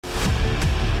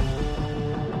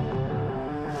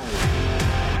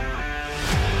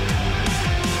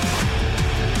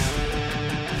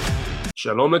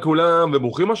שלום לכולם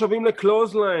וברוכים השבים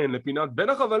לקלוזליין, לפינת בין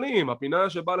החבלים, הפינה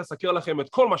שבאה לסקר לכם את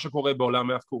כל מה שקורה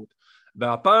בעולם ההפקות.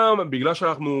 והפעם, בגלל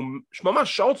שאנחנו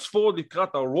ממש שעות ספורות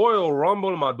לקראת הרויאל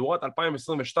רמבל מהדורת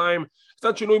 2022,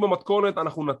 קצת שינוי במתכונת,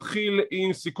 אנחנו נתחיל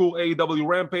עם סיקור AEW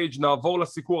Rampage, נעבור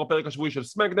לסיקור הפרק השבועי של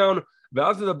סמקדאון,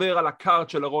 ואז נדבר על הקארט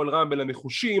של הרויאל רמבל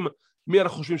הנחושים, מי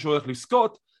אנחנו חושבים שהולך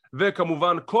לזכות,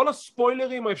 וכמובן כל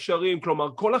הספוילרים האפשריים, כלומר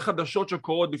כל החדשות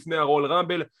שקורות לפני הרויאל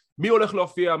רמבל, מי הולך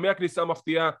להופיע, מי הכניסה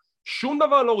מפתיעה, שום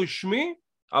דבר לא רשמי,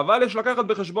 אבל יש לקחת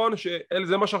בחשבון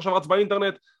שזה מה שעכשיו רץ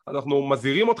באינטרנט, אנחנו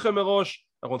מזהירים אתכם מראש,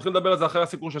 אנחנו נתחיל לדבר על זה אחרי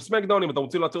הסיפור של סמקדאון, אם אתם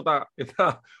רוצים להציר את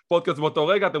הפודקאסט באותו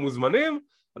רגע, אתם מוזמנים,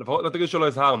 לפחות לא תגיד שלא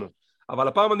הזהרנו. אבל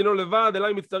הפעם אני לא לבד,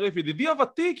 אליי מצטרף ידידי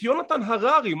הוותיק, יונתן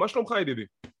הררי, מה שלומך ידידי?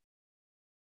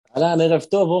 אהלן, ערב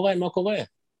טוב, אורן, מה קורה?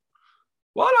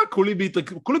 וואלה,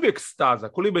 כולי באקסטאזה,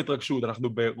 כולי בהתרגשות, אנחנו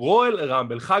ברויאל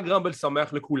רמבל, חג רמבל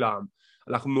שמח לכולם,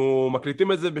 אנחנו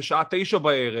מקליטים את זה בשעה 9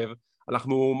 בערב,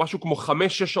 אנחנו משהו כמו 5-6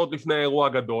 שעות לפני האירוע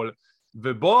הגדול,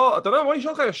 ובוא, אתה יודע, בוא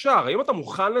נשאל לך ישר, האם אתה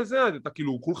מוכן לזה? אתה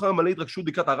כאילו כולך מלא התרגשות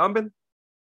לקראת הרמבל?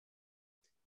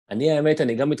 האמת,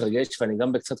 אני גם מתרגש, ואני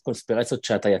גם בקצת קונספירציות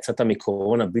שאתה יצאת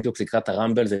מקורונה בדיוק לקראת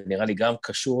הרמבל, זה נראה לי גם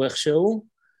קשור איכשהו,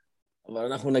 אבל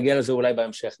אנחנו נגיע לזה אולי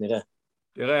בהמשך, נראה.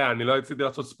 תראה, אני לא רציתי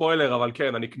לעשות ספוילר, אבל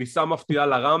כן, אני כניסה מפתיעה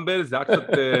לרמבל, זה היה קצת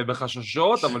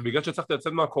בחששות, אבל בגלל שצריך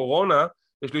לצאת מהקורונה,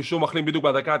 יש לי אישור מחלים בדיוק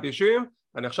בדקה ה-90,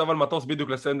 אני עכשיו על מטוס בדיוק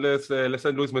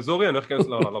לסנט לואיס מזורי, אני הולך להיכנס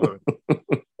לא באמת.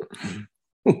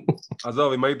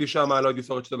 עזוב, אם הייתי שם, לא הייתי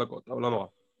שורד 2 דקות, אבל לא נורא.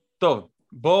 טוב,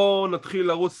 בואו נתחיל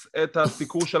לרוץ את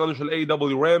הסיקור שלנו של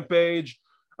AEW Rampage.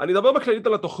 אני אדבר בכללית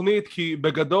על התוכנית, כי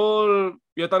בגדול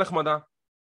היא הייתה נחמדה.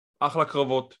 אחלה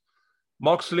קרבות.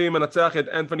 מוקסלי מנצח את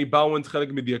אנת'וני באוונס, חלק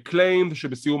מ-The Acclaimed,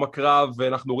 שבסיום הקרב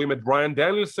אנחנו רואים את בריאן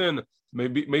דניאלסון,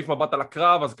 מעיף מבט על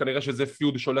הקרב, אז כנראה שזה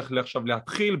פיוד שהולך עכשיו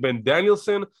להתחיל בין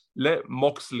דניאלסון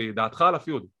למוקסלי. דעתך על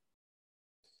הפיוד?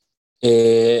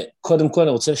 קודם כל אני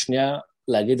רוצה שנייה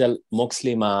להגיד על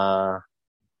מוקסלי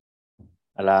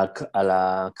על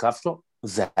הקרב שלו.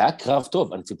 זה היה קרב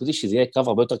טוב, אני ציפיתי שזה יהיה קרב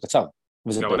הרבה יותר קצר,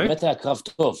 וזה באמת היה קרב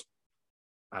טוב.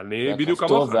 אני בדיוק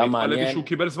כמוך, אני התפלאתי שהוא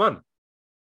קיבל זמן.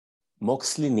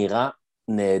 מוקסלי נראה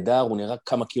נהדר, הוא נראה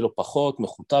כמה קילו פחות,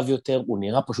 מחוטב יותר, הוא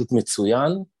נראה פשוט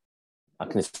מצוין,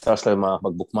 הכניסה שלו עם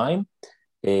הבקבוק מים.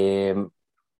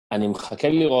 אני מחכה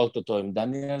לראות אותו עם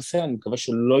דניאלסון, אני מקווה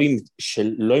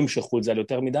שלא ימשכו את זה על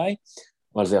יותר מדי,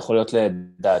 אבל זה יכול להיות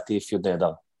לדעתי פיוד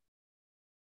נהדר.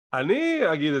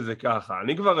 אני אגיד את זה ככה,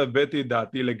 אני כבר הבאתי את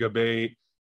דעתי לגבי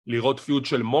לראות פיוד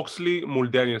של מוקסלי מול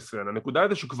דניאלסון, הנקודה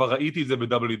היא שכבר ראיתי את זה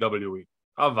ב-WWE,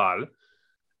 אבל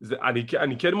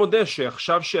אני כן מודה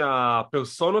שעכשיו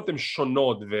שהפרסונות הן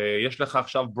שונות ויש לך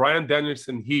עכשיו בריאן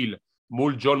דניאלסון היל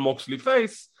מול ג'ון מוקסלי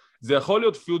פייס, זה יכול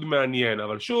להיות פיוד מעניין,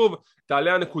 אבל שוב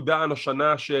תעלה הנקודה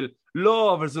הנושנה של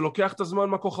לא, אבל זה לוקח את הזמן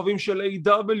מהכוכבים של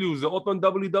AEW, זה עוד פעם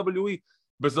WWE,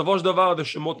 בסופו של דבר זה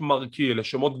שמות מרקי, אלה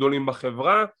שמות גדולים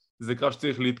בחברה, זה קרב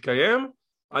שצריך להתקיים,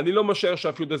 אני לא משער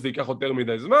שהפיוד הזה ייקח יותר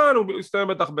מדי זמן, הוא יסתיים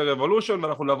בטח ברבולושן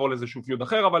ואנחנו נעבור לאיזשהו פיוד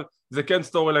אחר, אבל זה כן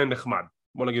סטורי ליין נחמד,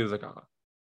 בוא נגיד את זה ככה.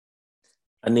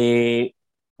 אני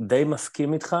די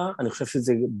מסכים איתך, אני חושב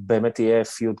שזה באמת יהיה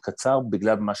פיוד קצר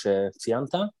בגלל מה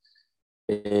שציינת.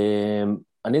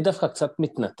 אני דווקא קצת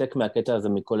מתנתק מהקטע הזה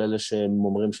מכל אלה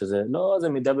שאומרים שזה לא, זה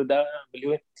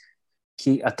מ-WWE,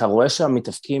 כי אתה רואה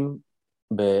שהמתאבקים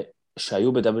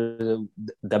שהיו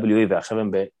ב-WWE ועכשיו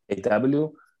הם ב-AEW,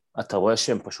 אתה רואה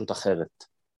שהם פשוט אחרת.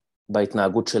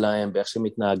 בהתנהגות שלהם, באיך שהם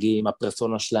מתנהגים,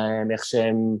 הפרסונה שלהם, איך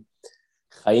שהם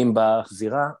חיים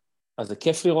בזירה, אז זה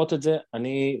כיף לראות את זה,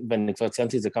 ואני כבר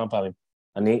ציינתי את זה כמה פעמים,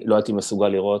 אני לא הייתי מסוגל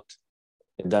לראות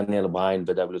את דניאל בריין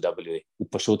ב-WWE, הוא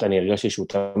פשוט, אני הרגשתי שהוא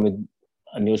תמיד,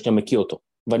 אני עוד מכיר אותו,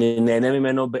 ואני נהנה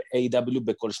ממנו ב-AEW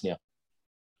בכל שנייה.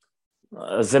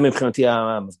 אז זה מבחינתי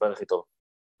המסבר הכי טוב.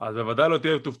 אז בוודאי לא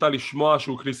תהיה תופתע לשמוע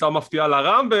שהוא כניסה מפתיעה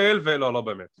לרמבל, ולא, לא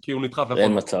באמת, כי הוא נדחף לכל.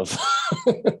 אין מצב.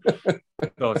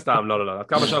 לא, סתם, לא. עד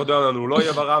כמה שאנחנו יודעים לנו, הוא לא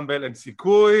יהיה ברמבל, אין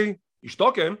סיכוי,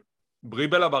 אשתו כן,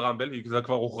 בריבלה ברמבל, זה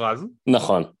כבר הוכרז.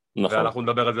 נכון. ואנחנו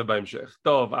נדבר על זה בהמשך.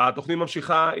 טוב, התוכנית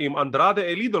ממשיכה עם אנדרדה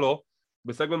אל אידולו,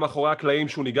 בסגמנט מאחורי הקלעים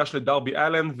שהוא ניגש לדרבי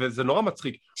אלן, וזה נורא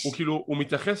מצחיק. הוא כאילו, הוא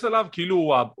מתייחס אליו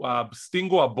כאילו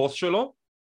הסטינג הוא הבוס שלו,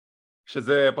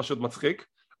 שזה פשוט מצחיק.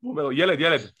 הוא אומר,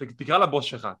 ילד, תקרא לבוס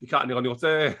שלך,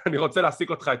 אני רוצה להעסיק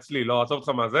אותך אצלי, לא אעצוב אותך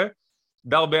מה זה.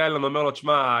 דרבי אלן אומר לו,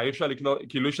 תשמע, אי אפשר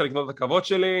לקנות את הכבוד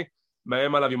שלי,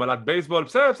 מהם עליו עם עלת בייסבול,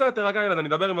 בסדר, תרגע ילד, אני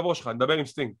אדבר עם הבוס שלך, אני אדבר עם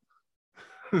סטינג.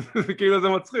 זה כאילו זה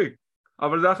מצחיק,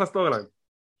 אבל זה אחלה סטורי ליין.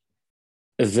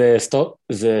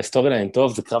 זה סטורי ליין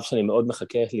טוב, זה קרב שאני מאוד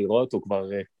מחכה לראות, הוא כבר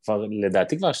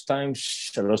לדעתי כבר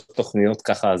 2-3 תוכניות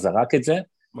ככה זרק את זה,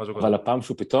 אבל הפעם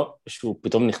שהוא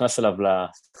פתאום נכנס אליו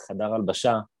לחדר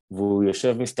הלבשה, והוא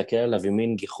יושב מסתכל עליו עם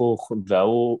מין גיחוך,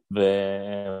 והוא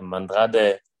ומנדרדה,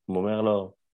 הוא אומר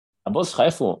לו, הבוס שלך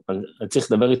איפה הוא? אני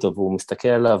צריך לדבר איתו, והוא מסתכל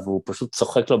עליו, והוא פשוט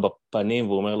צוחק לו בפנים,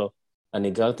 והוא אומר לו,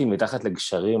 אני גרתי מתחת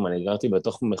לגשרים, אני גרתי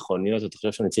בתוך מכוניות, אתה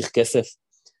חושב שאני צריך כסף?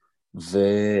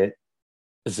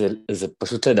 וזה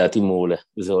פשוט לדעתי מעולה,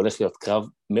 זה הולך להיות קרב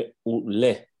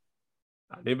מעולה.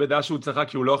 אני בדעה שהוא צחק,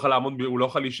 כי הוא לא יכול לעמוד, הוא לא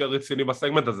יכול להישאר רציני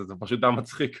בסגמנט הזה, זה פשוט היה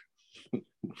מצחיק.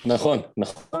 נכון,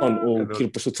 הוא כאילו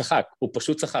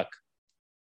פשוט צחק.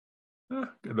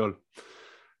 גדול.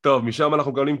 טוב, משם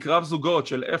אנחנו מקבלים קרב זוגות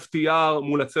של FTR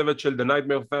מול הצוות של The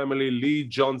Nightmare Family, לי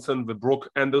ג'ונסון וברוק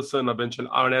אנדרסון, הבן של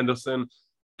ארן אנדרסון,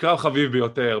 קרב חביב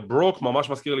ביותר. ברוק ממש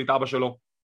מזכיר לי את אבא שלו,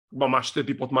 ממש 2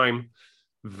 טיפות מים.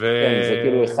 כן, זה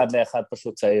כאילו 1-1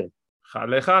 פשוט צעיר.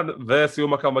 1-1,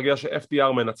 וסיום הקרב מגיע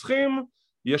ש-FTR מנצחים.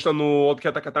 יש לנו עוד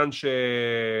קטע קטן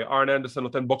שארן אנדרסון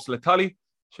נותן בוקס לטלי,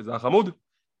 שזה החמוד,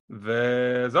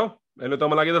 וזהו, אין לי יותר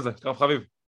מה להגיד על זה, קרב חביב.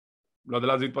 לא יודע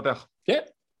לאן זה יתפתח. כן,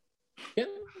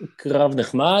 קרב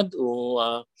נחמד,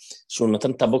 שהוא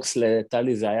נותן את הבוקס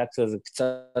לטלי, זה היה קצת,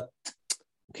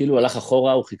 כאילו הלך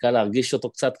אחורה, הוא חיכה להרגיש אותו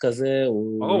קצת כזה,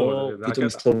 הוא לא פתאום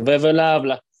מסתובב אליו,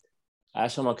 היה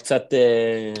שם קצת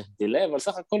דילי, אבל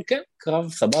סך הכל כן, קרב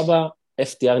סבבה,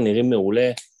 FTR נראים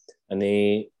מעולה,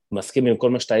 אני מסכים עם כל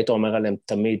מה שאתה היית אומר עליהם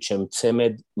תמיד, שהם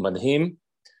צמד מדהים,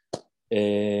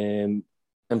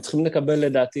 הם צריכים לקבל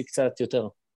לדעתי קצת יותר.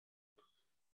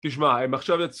 תשמע, הם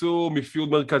עכשיו יצאו מפיוד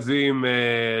מרכזי עם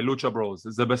לוצ'ה ברוז,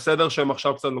 זה בסדר שהם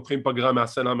עכשיו קצת לוקחים פגרה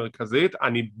מהסצנה המרכזית,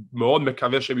 אני מאוד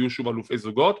מקווה שהם יהיו שוב אלופי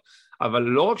זוגות, אבל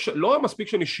לא מספיק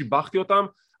שאני שיבחתי אותם,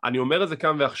 אני אומר את זה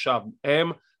כאן ועכשיו,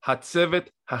 הם הצוות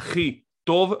הכי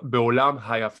טוב בעולם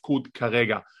ההיאבקות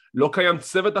כרגע, לא קיים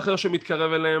צוות אחר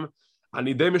שמתקרב אליהם,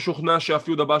 אני די משוכנע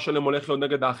שהפיוד הבא שלהם הולך להיות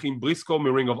נגד האחים בריסקו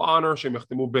מ-Ring of Honor, שהם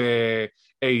יחתמו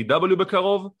ב-AEW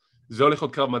בקרוב, זה הולך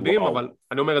להיות קרב מדהים, אבל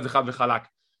אני אומר את זה חד וחלק,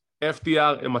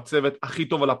 FTR הם הצוות הכי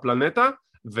טוב על הפלנטה,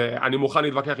 ואני מוכן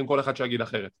להתווכח עם כל אחד שיגיד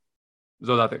אחרת.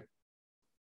 זו דעתי.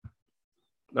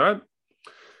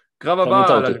 קרב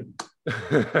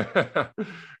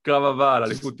הבא על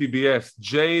אליפות TBS,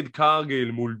 ג'ייד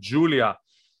קרגיל מול ג'וליה,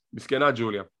 מסכנה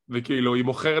ג'וליה, וכאילו היא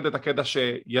מוכרת את הקטע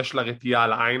שיש לה רתיעה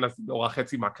על העין, אז אורה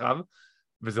חצי מהקרב,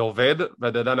 וזה עובד,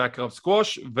 והדדן היה קרב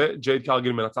סקווש, וג'ייד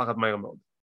קרגיל מנצחת מהר מאוד.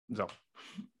 זהו,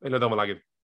 אין יותר מה להגיד.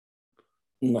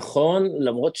 נכון,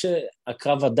 למרות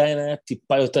שהקרב עדיין היה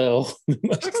טיפה יותר ארוך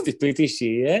ממה שציפיתי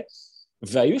שיהיה,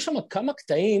 והיו שם כמה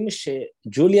קטעים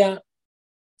שג'וליה,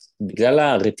 בגלל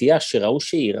הרתיעה שראו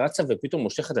שהיא רצה ופתאום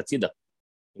מושכת הצידה,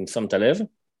 אם שמת לב?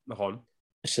 נכון.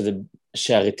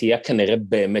 שהרתיעה כנראה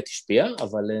באמת השפיעה,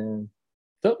 אבל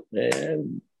טוב,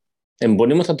 הם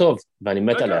בונים אותה טוב, ואני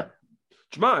מת עליה.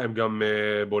 תשמע, הם גם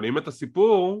בונים את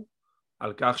הסיפור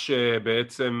על כך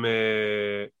שבעצם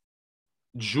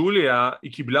ג'וליה,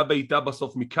 היא קיבלה ביתה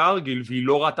בסוף מקרגיל, והיא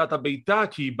לא ראתה את הביתה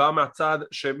כי היא באה מהצד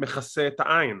שמכסה את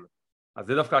העין. אז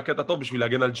זה דווקא הקטע טוב בשביל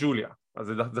להגן על ג'וליה.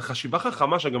 אז זה חשיבה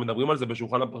חכמה שגם מדברים על זה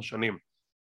בשולחן הפרשנים.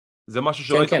 זה משהו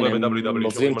שלא הייתה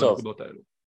ב-WWE שאומרים על הנקודות האלו.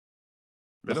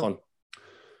 נכון.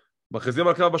 מכריזים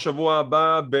על קרב בשבוע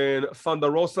הבא בין פנדה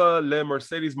רוסה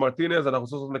למרסדיס מרטינז, אנחנו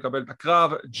סוף נקבל את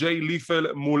הקרב, ג'יי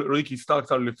ליפל מול ריקי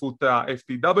סטארקס על אליפות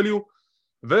ה-FTW,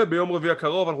 וביום רביעי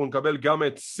הקרוב אנחנו נקבל גם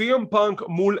את CM פאנק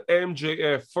מול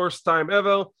MJF, first time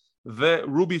ever,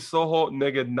 ורובי סוהו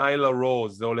נגד ניילה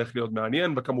רוז, זה הולך להיות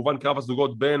מעניין, וכמובן קרב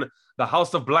הזוגות בין The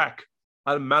House of Black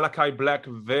על מלאקי בלק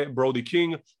וברודי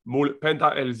קינג מול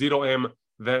פנטה אלזירו אם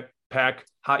ופאק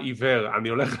העיוור.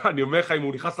 אני אומר לך, אם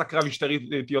הוא נכנס לקרב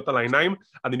ישתרי תהיות על העיניים,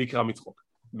 אני נקרא מצחוק,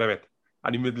 באמת.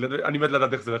 אני מת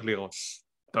לדעת איך זה הולך לראות.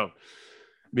 טוב.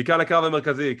 מכאן הקרב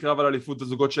המרכזי, קרב על אליפות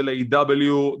הזוגות של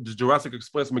AEW, Jurassic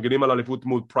Express מגנים על אליפות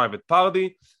מול Private Party.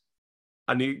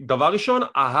 אני, דבר ראשון,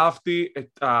 אהבתי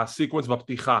את הסיקוונס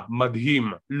בפתיחה,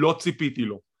 מדהים, לא ציפיתי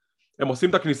לו. הם עושים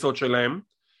את הכניסות שלהם,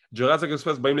 Jurassic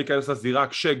Express באים להיכנס לזירה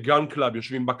כשגן קלאב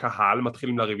יושבים בקהל,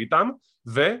 מתחילים לריב איתם,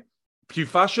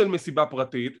 ותקיפה של מסיבה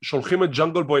פרטית, שולחים את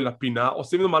ג'אנגל בוי לפינה,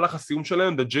 עושים את מהלך הסיום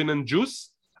שלהם, The Gin and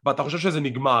Juice, ואתה חושב שזה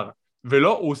נגמר,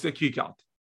 ולא, הוא עושה קיק-אאוט.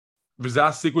 וזה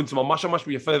היה סיקוונס ממש ממש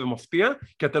יפה ומפתיע,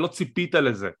 כי אתה לא ציפית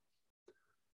לזה.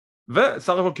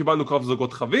 וסך הכל קיבלנו קרב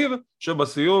זוגות חביב,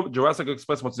 שבסיום Jurassic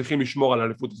Express מצליחים לשמור על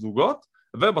אליפות הזוגות,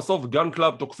 ובסוף גן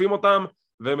קלאב תוקפים אותם,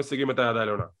 והם משיגים את היד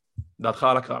העליונה. דעתך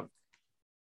על הקרב.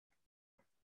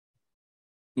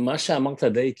 מה שאמרת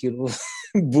די כאילו,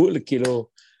 בול, כאילו,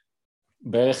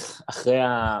 בערך אחרי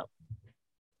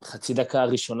החצי דקה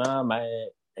הראשונה,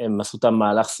 הם עשו את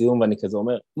המהלך סיום, ואני כזה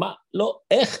אומר, מה, לא,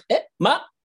 איך, מה?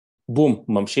 בום,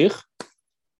 ממשיך.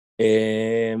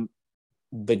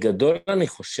 בגדול אני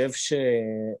חושב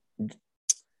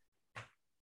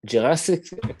ג'ראסיק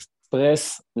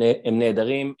אקספרס הם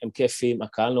נהדרים, הם כיפים,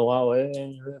 הקהל נורא אוהב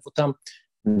אותם.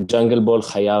 ג'אנגל בול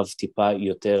חייב טיפה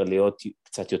יותר להיות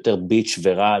קצת יותר ביץ'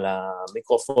 ורע על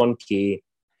המיקרופון, כי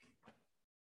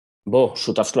בוא,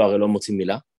 שותף שלו הרי לא מוציא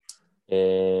מילה.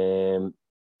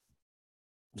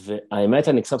 והאמת,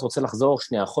 אני קצת רוצה לחזור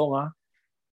שנייה אחורה,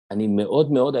 אני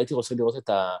מאוד מאוד הייתי רוצה לראות את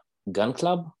הגן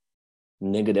קלאב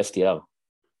נגד FTR.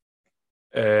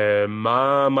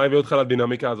 מה הביא אותך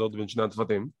לדינמיקה הזאת בין שני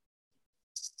הצוותים?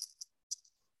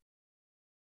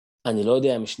 אני לא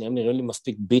יודע, הם שניהם נראים לי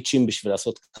מספיק ביצ'ים בשביל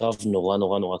לעשות קרב נורא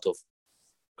נורא נורא טוב.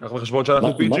 כך בחשבון שאנחנו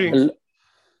PG.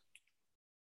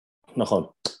 נכון.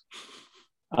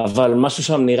 אבל משהו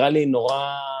שם נראה לי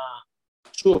נורא...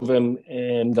 שוב, הם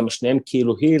גם שניהם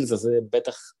כאילו הילס, אז זה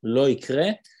בטח לא יקרה,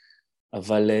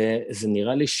 אבל זה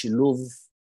נראה לי שילוב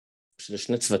של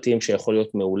שני צוותים שיכול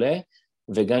להיות מעולה,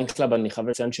 וגם קלאב אני חייב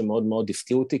לציין שמאוד מאוד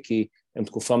הפתיעו אותי, כי הם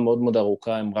תקופה מאוד מאוד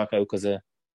ארוכה, הם רק היו כזה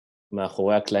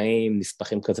מאחורי הקלעים,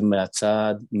 נספחים כזה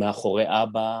מהצד, מאחורי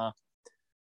אבא,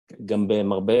 גם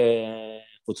במרבה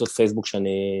קבוצות פייסבוק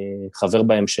שאני חבר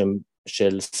בהם,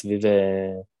 של סביב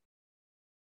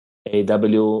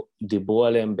AEW, דיברו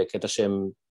עליהם בקטע שהם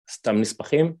סתם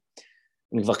נספחים.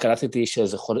 אני כבר קלטתי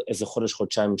שאיזה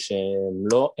חודש-חודשיים שהם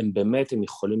לא, הם באמת, הם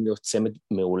יכולים להיות צמד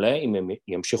מעולה, אם הם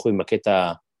ימשיכו עם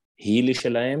הקטע הילי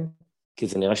שלהם, כי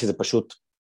זה נראה שזה פשוט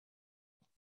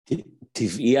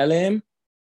טבעי עליהם,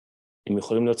 הם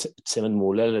יכולים להיות צמד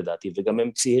מעולה לדעתי, וגם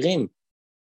הם צעירים,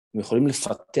 הם יכולים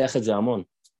לפתח את זה המון.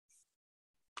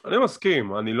 אני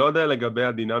מסכים, אני לא יודע לגבי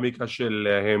הדינמיקה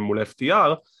שלהם מול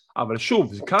FTR, אבל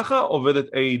שוב, ככה עובדת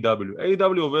AEW.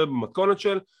 AEW עובד במתכונת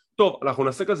של, טוב, אנחנו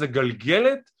נעשה כזה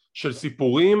גלגלת של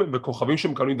סיפורים וכוכבים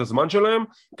שמקבלים את הזמן שלהם,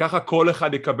 ככה כל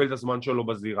אחד יקבל את הזמן שלו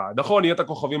בזירה. נכון, יהיה את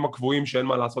הכוכבים הקבועים שאין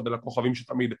מה לעשות, אלא כוכבים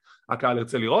שתמיד הקהל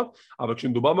ירצה לראות, אבל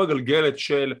כשמדובר בגלגלת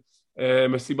של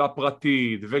מסיבה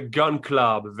פרטית וגן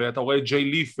קלאב, ואתה רואה ג'יי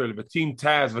ליפל וטים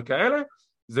טאז וכאלה,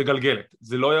 זה גלגלת.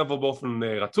 זה לא יבוא באופן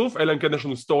רצוף, אלא אם כן יש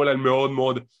לנו סטורי ליין מאוד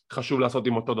מאוד חשוב לעשות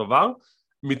עם אותו דבר.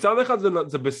 מצד אחד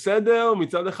זה בסדר,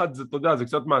 מצד אחד זה, אתה יודע, זה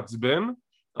קצת מעצבן,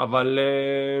 אבל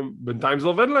בינתיים זה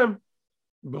עובד להם,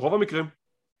 ברוב המקרים.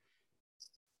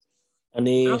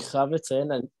 אני חייב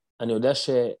לציין, אני יודע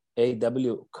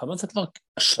ש-AEW, כמה זה כבר?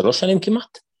 3 שנים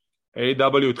כמעט?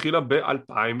 AEW התחילה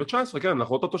ב-2019, כן,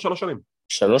 אנחנו אותו 3 שנים.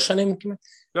 3 שנים כמעט?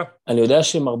 כן. אני יודע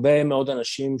שהם הרבה מאוד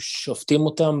אנשים שופטים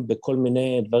אותם בכל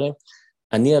מיני דברים,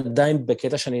 אני עדיין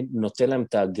בקטע שאני נותן להם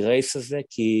את הגרייס הזה,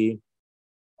 כי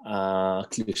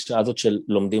הקלישה הזאת של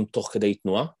לומדים תוך כדי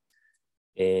תנועה,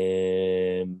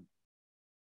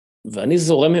 ואני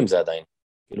זורם עם זה עדיין,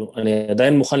 כאילו, אני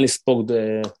עדיין מוכן לספוג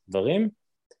דברים,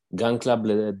 גן קלאב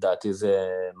לדעתי זה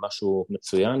משהו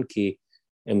מצוין, כי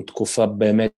הם תקופה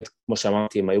באמת, כמו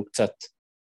שאמרתי, הם היו קצת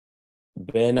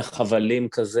בין החבלים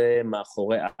כזה,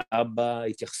 מאחורי אבא,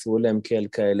 התייחסו אליהם כאל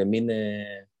כאלה, מין,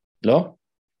 לא?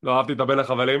 לא אהבתי את בין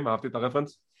החבלים, אהבתי את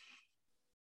הרפרנס.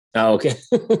 אוקיי.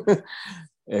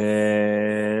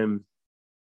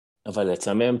 אבל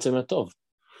יצא מהם צוות טוב.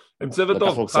 הם צוות טוב.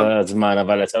 לקח לו קצת זמן,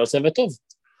 אבל יצא לו צוות טוב.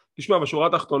 תשמע, בשורה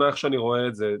התחתונה, איך שאני רואה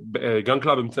את זה, גן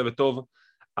קלאב עם צוות טוב,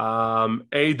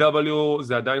 AEW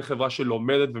זה עדיין חברה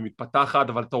שלומדת ומתפתחת,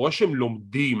 אבל אתה רואה שהם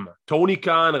לומדים. טוני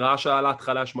קאן ראה שעל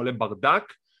ההתחלה יש מלא ברדק,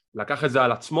 לקח את זה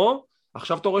על עצמו,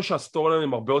 עכשיו אתה רואה שהסטורליין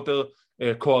הם הרבה יותר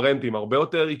קוהרנטיים, הרבה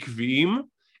יותר עקביים,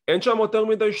 אין שם יותר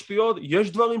מדי שטויות,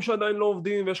 יש דברים שעדיין לא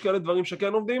עובדים, ויש כאלה דברים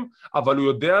שכן עובדים, אבל הוא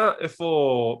יודע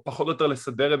איפה פחות או יותר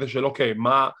לסדר את זה של אוקיי,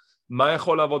 מה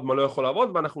יכול לעבוד, מה לא יכול לעבוד,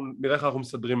 ואנחנו נראה איך אנחנו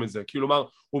מסדרים את זה. כלומר,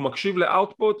 הוא מקשיב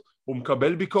לאוטפוט, הוא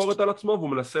מקבל ביקורת על עצמו, והוא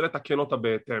מנסה לתקן אותה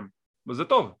בהתאם. וזה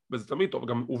טוב, וזה תמיד טוב.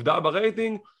 גם עובדה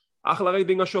ברייטינג, אחלה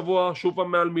רייטינג השבוע, שוב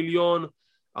פעם מעל 1,000,000,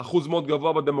 אחוז מאוד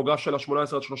גבוה בדמוגרף של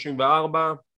ה-18-34,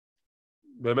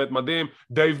 באמת מדהים.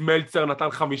 דייב מלצר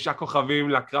נתן 5 כוכבים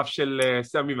לקרב של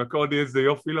סמי וקודי, איזה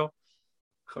יופי לו.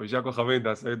 5 כוכבים,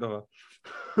 תעשה לי דבר.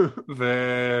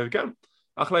 וכן,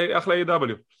 אחלה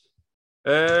AEW.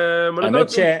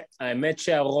 האמת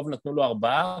שהרוב נתנו לו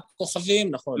 4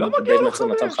 כוכבים, נכון? לא מגיע לו 5.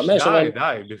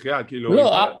 די, בחייאת, כאילו...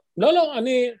 לא,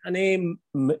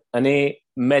 אני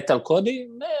מת על קודי,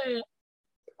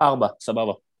 4,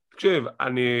 סבבה. תקשיב,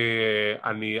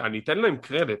 אני אתן להם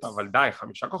קרדיט, אבל די,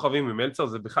 5 כוכבים ממלצר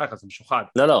זה בחייך, זה משוחד.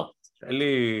 לא. תן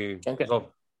לי... כן.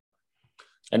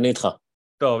 אני איתך.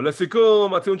 טוב,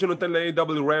 לסיכום, הציון שנותן ל-AEW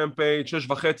Rampage,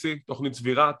 6.5, תוכנית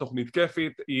סבירה, תוכנית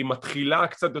כיפית, היא מתחילה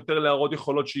קצת יותר להראות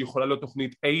יכולות שהיא יכולה להיות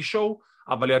תוכנית A-show,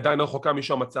 אבל היא עדיין רחוקה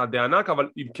משם הצעדי ענק, אבל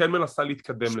היא כן מנסה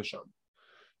להתקדם לשם.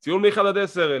 ציון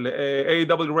מ-1-10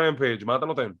 ל-AEW Rampage, מה אתה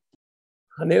נותן?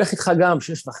 אני אלך איתך גם,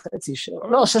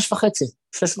 6.5, לא,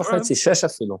 6.5, 6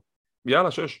 אפילו.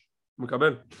 יאללה, 6,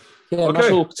 מקבל. כן,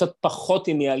 משהו קצת פחות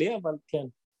ענייני, אבל כן.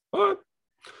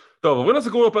 טוב, עוברים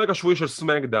לסיכום בפרק השבועי של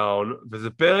סמקדאון, וזה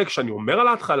פרק שאני אומר על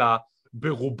ההתחלה,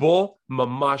 ברובו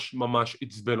ממש ממש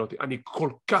עצבן אותי. אני כל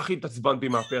כך התעצבנתי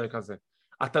מהפרק הזה.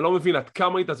 אתה לא מבין עד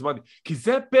כמה התעצבנתי, כי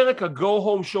זה פרק ה-go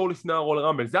home show לפני הרויאל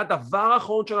רמבל, זה הדבר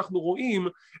האחרון שאנחנו רואים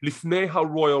לפני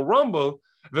הרויאל רמבל,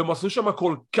 והם עשו שם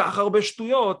כל כך הרבה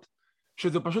שטויות,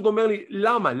 שזה פשוט אומר לי,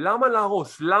 למה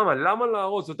להרוס? למה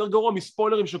להרוס? זה יותר גרוע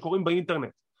מספוילרים שקורים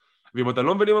באינטרנט. ואם אתם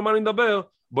לא מבינים על מה אני מדבר,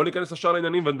 בואו ניכנס לשאר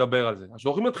לעניינים ונדבר על זה. אז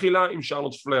הולכים מתחילה עם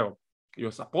שרלוט פלר, היא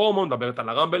עושה פרומו, מדברת על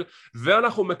הרמבל,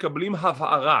 ואנחנו מקבלים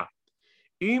הבהרה.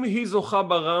 אם היא זוכה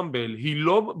ברמבל, היא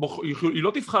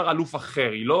לא תבחר אלוף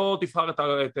אחר, היא לא תבחר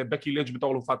את בקי לינץ'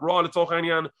 בתור אלופת רוע לצורך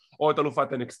העניין, או את אלופת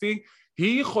NXT,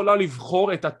 היא יכולה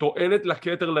לבחור את התועלת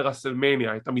לכתר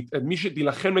לרסלמניה, את מי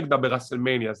שתילחם נגדה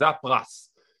ברסלמניה, זה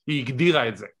הפרס, היא הגדירה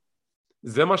את זה,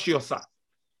 זה מה שהיא עושה.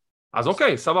 אז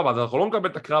אוקיי, סבבה, אז אנחנו לא נקבל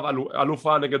את הקרב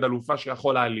אלופה נגד אלופה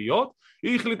שיכולה להיות,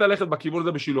 היא החליטה ללכת בכיוון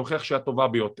הזה בשביל להוכיח שהיא הטובה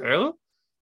ביותר,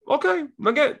 אוקיי,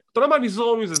 נגד, אתה יודע מה,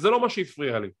 נזרום מזה, זה לא מה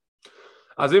שהפריע לי.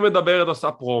 אז היא מדברת,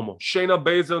 עושה פרומו, שיינה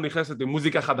בייזר נכנסת עם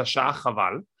מוזיקה חדשה,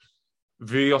 חבל,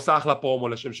 והיא עושה אחלה פרומו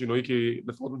לשם שינוי, כי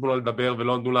לפחות נתנו לה לדבר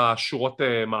ולא נתנו לה שורות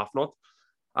מאפנות,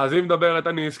 אז היא מדברת,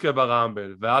 אני אזכה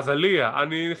ברמבל, ואז אליה,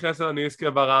 אני נכנסת, אני אזכה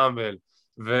ברמבל,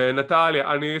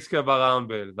 ונטליה, אני אזכה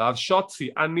ברמבל, ואז שוטסי,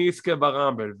 אני אזכה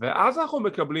ברמבל, ואז אנחנו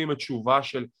מקבלים את תשובה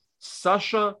של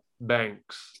סאשה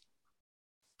בנקס,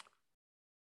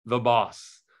 the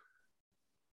boss.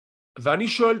 ואני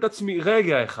שואל את עצמי,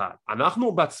 רגע אחד,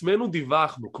 אנחנו בעצמנו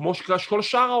דיווחנו, כמו שכל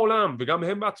שאר העולם, וגם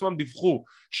הם בעצמם דיווחו,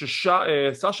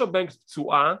 שסאשה בנקס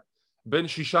פצועה בין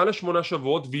 6 ל8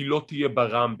 שבועות, והיא לא תהיה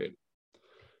ברמבל.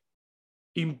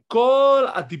 עם כל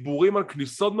הדיבורים על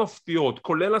כניסות מפתיעות,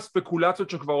 כולל הספקולציות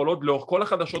שכבר עולות לאורך כל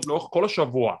החדשות, לאורך כל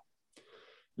השבוע,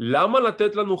 למה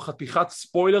לתת לנו חתיכת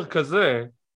ספוילר כזה,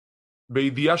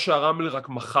 בידיעה שהרמבל רק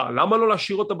מחר? למה לא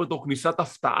להשאיר אותה בתור כניסת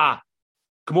הפתעה?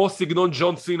 כמו סגנון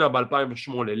ג'ון סינה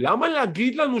ב-2008, למה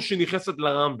להגיד לנו שנכנסת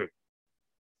לרמבל?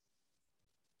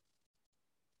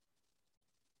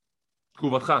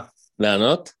 תגובתך.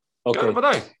 לענות? כן,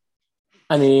 ודאי.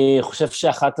 אני חושב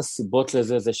שאחת הסיבות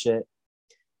לזה זה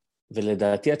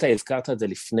ולדעתי אתה הזכרת את זה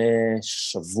לפני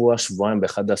שבועיים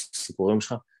באחד הסיקורים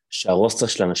שלך, שהרוסטר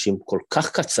של אנשים כל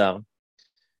כך קצר,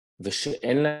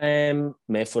 ושאין להם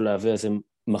מאיפה להביא, אז הם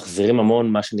מחזירים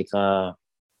המון מה שנקרא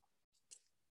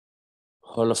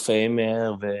Hall of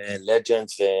Famer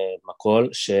ו-Legends ומכל,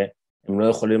 שהם לא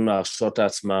יכולים להרשות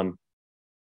לעצמם,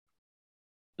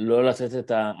 לא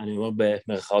לתת אני אומר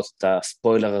במרכאות את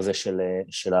הספוילר הזה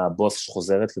של הבוס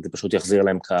שחוזרת, כי זה פשוט יחזיר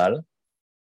להם קהל.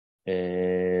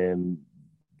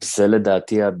 זה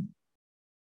לדעתי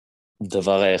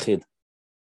הדבר היחיד.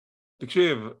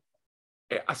 תקשיב,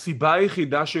 הסיבה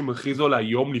היחידה שהם הכריזו לה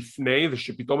יום לפני, זה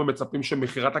שפתאום הם מצפים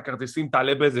שמחירת הכרטיסים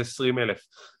תעלה באיזה 20,000.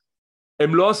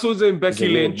 הם לא עשו את זה עם בקי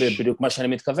לינץ'. זה בדיוק מה שאני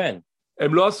מתכוון.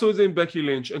 הם לא עשו את זה עם בקי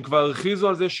לינץ', הם כבר הכריזו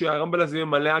על זה שהרמבל הזה יהיה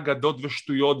מלא אגדות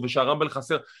ושטויות, ושהרמבל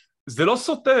חסר. זה לא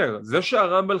סותר, זה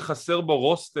שהרמבל חסר בו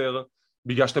רוסטר,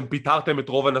 בגלל שאתם פיתרתם את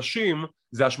רוב הנשים,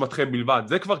 זה אשמתכם בלבד.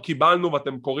 זה כבר קיבלנו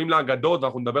ואתם קוראים לאגדות,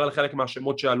 ואנחנו נדבר על חלק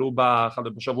מהשמות שעלו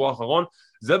בשבוע האחרון,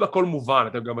 זה בכל מובן,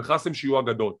 אתם גם הכנסתם שיהיו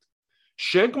אגדות.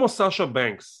 שם כמו סאשה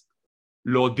בנקס,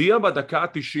 להודיע בדקה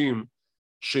ה-90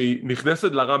 שהיא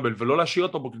נכנסת לרמבל, ולא להשאיר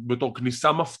אותו בתור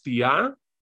כניסה מפתיעה,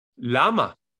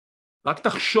 למה? רק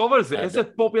תחשוב על זה, איזה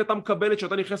פופי אתה מקבלת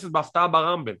שאתה נכנסת בהפתעה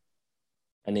ברמבל.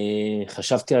 אני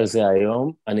חשבתי על זה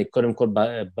היום, אני קודם כל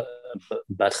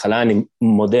בהתחלה אני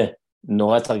מודה,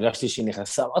 נורא התרגשתי שהיא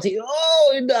נכנסה, אמרתי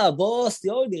הנה הבוס,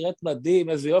 נראית מדהים,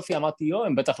 איזה יופי, אמרתי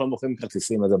הם בטח לא מוכרים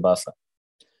כרטיסים, איזה באסה.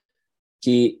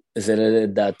 כי זה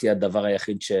לדעתי הדבר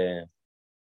היחיד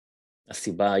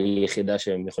הסיבה היחידה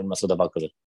שהם יכולים לעשות דבר כזה.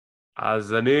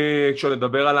 אז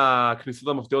כשנדבר על הכניסות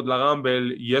המפתיעות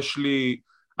לרמבל, יש לי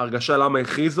הרגשה למה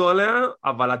הכריזו עליה,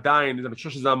 אבל עדיין, אני חושב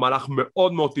שזה המהלך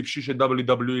מאוד מאוד טיפשי של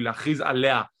WWE להכריז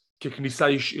עליה ככניסה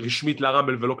רשמית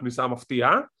לרמבל ולא כניסה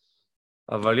מפתיעה,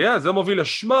 אבל זה מוביל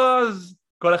לשמז,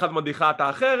 כל אחד מדיחה את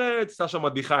האחרת, סאשה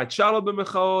מדיחה את שרלוט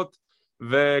במחאות,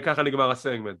 וככה נגמר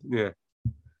הסגמנט.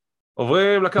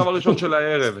 עוברים לקו הראשון של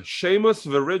הערב, שיימוס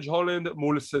ורידג' הולנד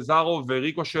מול סזארו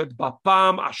וריקושט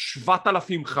בפעם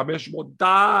ה-7,500,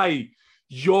 די!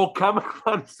 כמה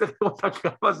כבר נצטרך לראות את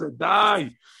הקרב הזה, די!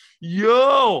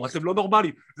 אתם לא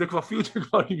נורמלים, זה כבר פיוט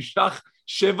שכבר נמשך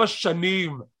 7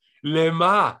 שנים,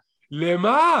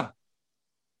 למה?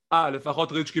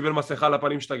 לפחות רידג' קיבל מסכה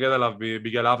לפנים שתגן עליו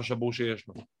בגלל האף השבור שיש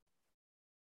לו.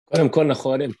 קודם כל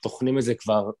נכון, הם תוכנים את זה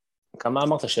כבר כמה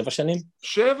אמרת? 7 שנים?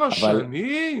 7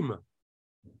 שנים?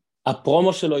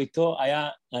 הפרומו שלו איתו היה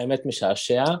האמת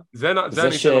משעשע. זה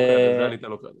אני אתן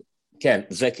לו קרדיט. כן,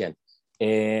 זה כן.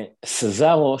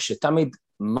 סזארו, שתמיד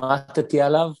מתתי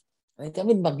עליו, אני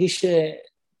תמיד מרגיש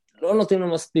שלא נותנים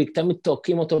לו מספיק, תמיד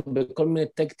תוקעים אותו בכל מיני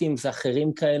טקטים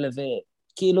אחרים כאלה,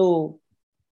 וכאילו,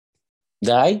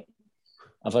 די.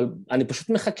 אבל אני פשוט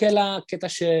מחכה לקטע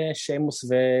ששיימוס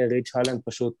וריץ' הלנד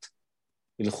פשוט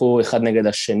ילכו אחד נגד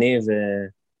השני,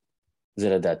 וזה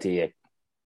לדעתי יהיה.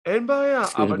 אין בעיה,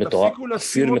 אבל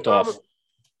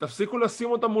תפסיקו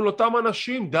לשים אותם מול אותם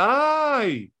אנשים,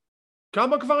 די!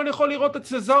 כמה כבר אני יכול לראות את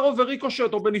סזארו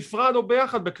וריקושט, או בנפרד או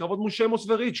ביחד, בקרבות מול שיימוס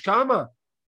וריץ', כמה?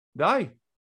 די.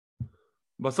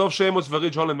 בסוף שיימוס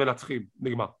וריץ' הולנד מנצחים,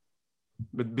 נגמר.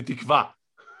 בתקווה.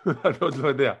 אני עוד לא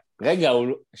יודע. רגע,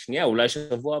 שנייה, אולי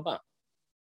שבוע הבא.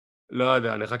 לא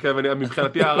יודע, נחכה,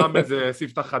 מבחינתי הרמבל זה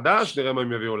ספתח חדש, נראה מה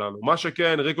הם יביאו לנו. מה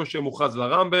שכן, ריקושט מוכרז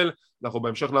לרמבל, אנחנו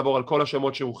בהמשך נעבור על כל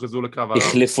השמות שהוכרזו לקרב הרמבל.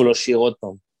 החליפו לו שיר עוד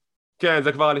פעם. כן,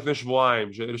 זה כבר לפני שבועיים,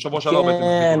 לשבוע שלום בעצם.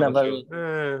 כן, אבל...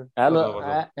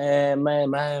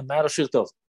 מה היה לו שיר טוב?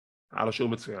 היה לו שיר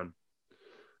מצוין.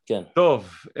 כן. טוב,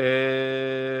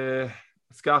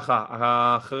 אז ככה,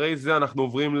 אחרי זה אנחנו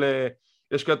עוברים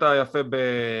יש קטע יפה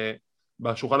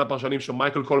בשולחן הפרשנים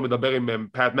שמייקל קול מדבר עם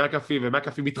פאט מקאפי,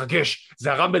 ומקאפי מתרגש,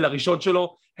 זה הרמבל הראשון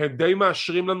שלו, הם די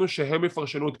מאשרים לנו שהם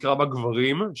יפרשנו את קרב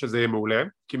הגברים, שזה יהיה מעולה,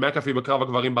 כי מקאפי בקרב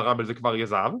הגברים ברמבל זה כבר יהיה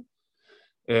זהב,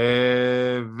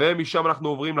 ומשם אנחנו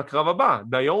עוברים לקרב הבא,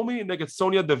 ניומי נגד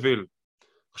סוניה דוויל.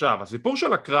 עכשיו, הסיפור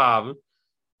של הקרב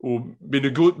הוא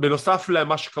בנוסף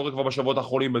למה שקורה כבר בשבועות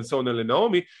האחרונים בין סוניה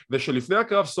לניומי, ושלפני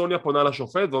הקרב סוניה פונה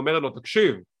לשופט ואומרת לו,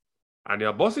 תקשיב, אני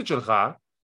הבוסית שלך,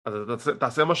 אז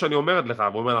תעשה מה שאני אומרת לך,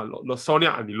 והוא אומר לה, לא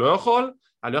סוניה, אני לא יכול,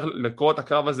 אני הולך לקרוא את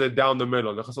הקרב הזה down the middle, אני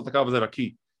הולך לעשות את הקרב הזה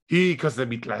נקי. היא כזה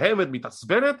מתלהמת,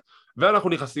 מתעצבנת, ואנחנו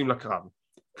נכנסים לקרב.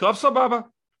 קרב סבבה.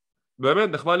 באמת,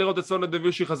 נחמד לראות את סוניה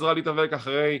דוויל שהיא חזרה להתאבק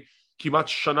אחרי כמעט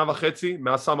 1.5 שנה,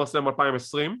 מאז סאמרסלאם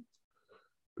 2020,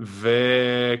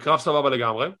 וקרב סבבה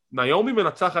לגמרי. ניומי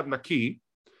מנצחת נקי,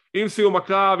 עם סיום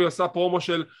הקרב היא עושה פרומו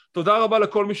של תודה רבה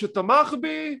לכל מי שתמך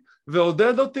בי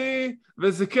ועודד אותי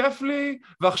וזה כיף לי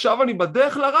ועכשיו אני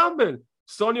בדרך לרמבל.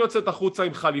 סוני יוצאת החוצה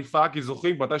עם חליפה, כי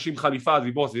זוכרים מתי שהיא עם חליפה אז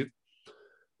היא בוסית,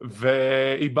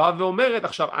 והיא באה ואומרת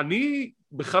עכשיו אני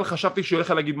בכלל חשבתי שהיא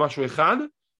הולכה להגיד משהו אחד,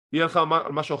 היא הלכה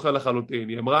על משהו אחר לחלוטין.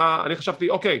 היא אמרה, אני חשבתי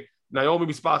אוקיי, ניומי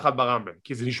מספר 1 ברמבל,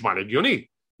 כי זה נשמע לי הגיוני,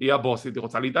 היא הבוסית, היא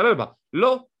רוצה להתעלל בה.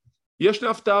 לא, יש לי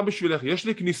הפתעה בשבילך, יש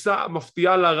לי כניסה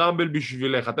מפתיעה לרמבל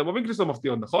בשבילך, אתם אוהבים כניסה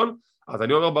מפתיעות, נכון? אז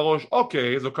אני אומר בראש,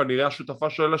 אוקיי, זו כנראה השותפה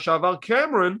של לשעבר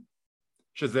קמרון,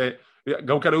 שזה,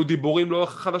 גם כאן היו דיבורים לאורך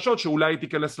החדשות, שאולי היא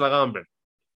תיכנס לרמבל.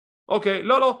 אוקיי,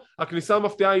 לא, הכניסה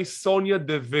המפתיעה היא סוניה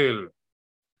דוויל.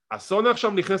 הסוניה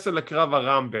עכשיו נכנסת לקרב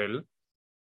הרמבל,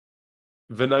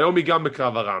 וניומי גם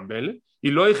בקרב הרמבל,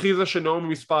 היא לא הכריזה שניומי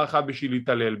מספר 1 בשביל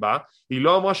להתעלל בה, היא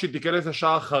לא אמרה שהיא תיכנס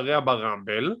השעה אחריה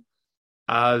ברמבל,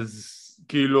 אז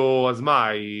כאילו, אז מה,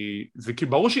 זה כי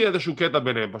ברור שיהיה איזשהו קטע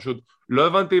ביניהם, פשוט לא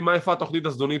הבנתי מה איפה התוכנית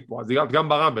הזדונית פה, אז היא גם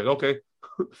ברמבל, אוקיי,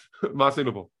 מה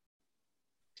עשינו פה?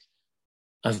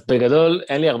 אז בגדול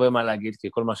אין לי הרבה מה להגיד, כי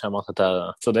כל מה שאמרת אתה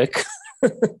צודק,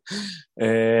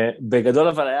 בגדול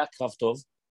אבל היה קרב טוב,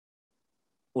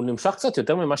 הוא נמשך קצת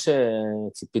יותר ממה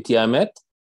שציפיתי האמת,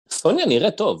 סוניה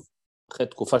נראית טוב, אחרי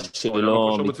תקופה שהיא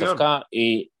לא מתפקה,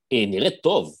 היא נראית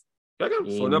טוב,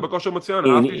 כן, סוניה בכושר מצוין.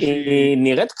 היא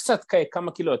נראית קצת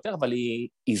כמה קילו יותר, אבל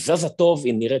היא זזה טוב,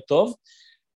 היא נראית טוב.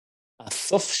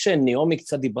 הסוף שניומי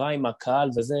קצת דיברה עם הקהל,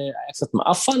 וזה היה קצת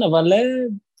מאפן, אבל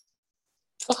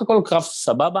סך הכל קרב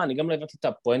סבבה, אני גם לא הבנתי את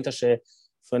הפואנטה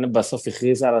שסוניה בסוף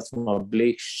הכריזה על עצמה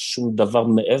בלי שום דבר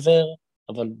מעבר,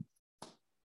 אבל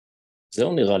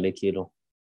זהו נראה לי כאילו.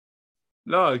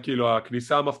 לא, כאילו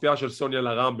הכניסה המפתיעה של סוניה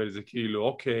לרמבל זה כאילו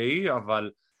אוקיי,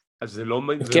 אבל זה לא...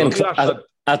 כן,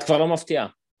 את כבר לא מפתיעה.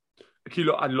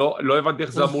 כאילו, אני לא הבנתי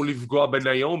איך זה אמור לפגוע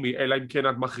בניומי, אלא אם כן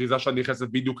את מכריזה שאת נכנסת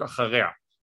בדיוק אחריה,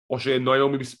 או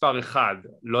שניומי מספר 1,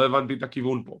 לא הבנתי את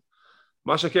הכיוון פה.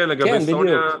 מה שכן לגבי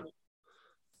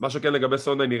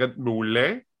סוניה, היא נראית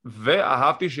מעולה,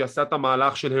 ואהבתי שהיא עשה את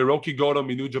המהלך של הירוקי גודו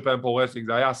מניו ג'פן פרו רסלינג,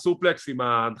 זה היה הסופלקס עם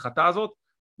ההנחתה הזאת,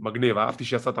 מגניב, אהבתי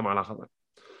שהיא עשה את המהלך הזה.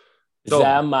 זה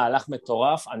היה מהלך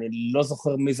מטורף, אני לא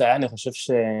זוכר מי זה היה, אני חושב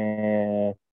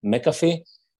שמקאפי,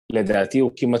 לדעתי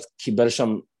הוא כמעט קיבל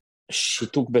שם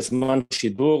שיתוק בזמן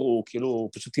שידור, הוא כאילו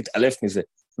פשוט התעלף מזה,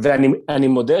 ואני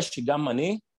מודה שגם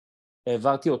אני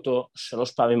העברתי אותו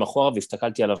 3 פעמים אחורה,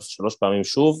 והסתכלתי עליו 3 פעמים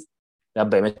שוב, זה היה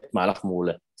באמת מהלך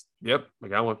מעולה. יפ,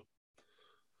 לגמרי.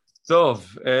 טוב,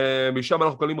 משם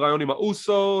אנחנו קולים רעיון עם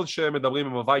האוסו, שמדברים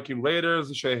עם הווייקינג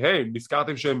ריידרס, שהם,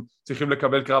 נזכרתם שהם צריכים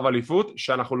לקבל קרב אליפות,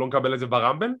 שאנחנו לא נקבל את זה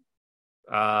ברמבל?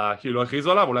 כאילו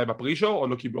הכריזו עליו, אולי בפרישו, עוד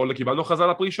לא קיבלנו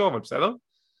חזרה לפרישו, אבל בסדר.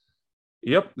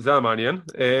 יפ, זה המעניין.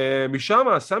 משם,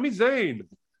 סמי זיין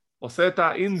עושה את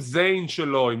האין זיין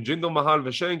שלו עם ג'ינדר מהל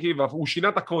ושנקי, והוא שינה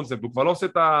את הקונספט, הוא כבר לא עושה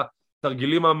את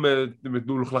התרגילים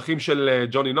המלוכלכים של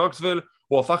ג'וני נוקסוויל,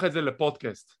 הוא הפך את זה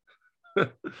לפודקאסט.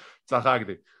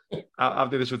 צחקתי.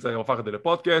 אהבתי את זה שהוא הפך את זה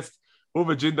לפודקאסט, הוא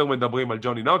וג'ינדר מדברים על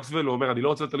ג'וני נוקסוויל, הוא אומר, אני לא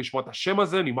רוצה יותר לשמוע את השם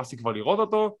הזה, נמאס לי כבר לראות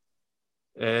אותו.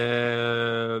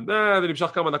 זה נמשך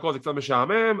כמה דקות, זה קצת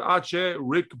משעמם, עד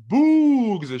שריק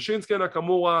בוגס ושינסקי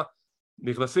נקמורה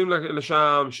נכנסים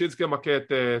לשם, שינסקי מכה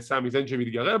את סמי זיין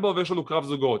שמתגרה בו, ויש לנו קרב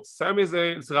זוגות, סמי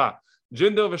זיין,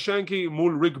 ג'ינדר ושנקי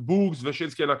מול ריק בוגס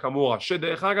ושינסקי נקמורה,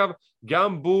 שדרך אגב,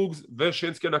 גם בוגס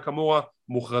ושינסקי נקמורה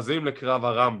מוכרזים לקרב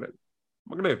הרמבל.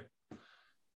 מגניב.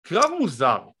 קרב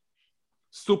מוזר,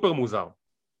 סופר מוזר.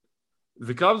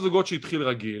 זה קרב זוגות שהתחיל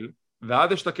רגיל,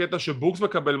 ועד יש את הקטע שבוגס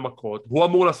מקבל מכות, הוא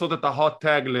אמור לעשות את ההוט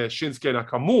טאג לשינסקי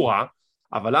נקמורה,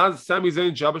 אבל אז סמי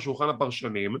זיין שהיה בשולחן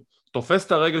הפרשנים, תופס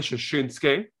את הרגל של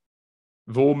שינסקי,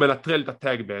 והוא מנטרל את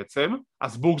הטאג בעצם,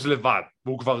 אז בוגס לבד,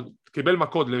 והוא כבר קיבל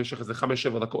מכות למשך איזה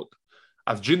 5-7 דקות.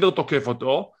 אז ג'ינדר תוקף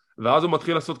אותו, ואז הוא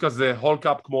מתחיל לעשות כזה הול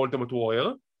קאפ כמו אולטימט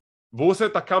וורייר, והוא עושה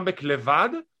את הקאמבק לבד,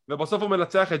 ובסוף הוא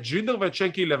מנצח את ג'ינדר ואת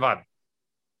שנקי לבד.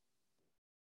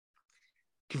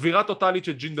 קבירה טוטלית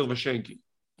של ג'ינדר ושנקי.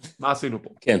 מה עשינו פה?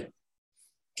 כן,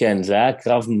 כן, זה היה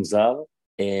קרב מוזר,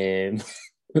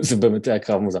 זה באמת היה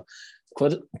קרב מוזר.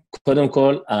 קודם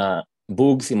כל,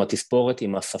 הבוגס עם התספורת,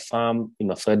 עם השפם,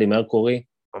 עם הפרדי מרקורי.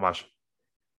 ממש.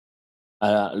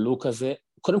 הלוק הזה,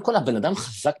 קודם כל הבן אדם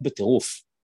חזק בטירוף.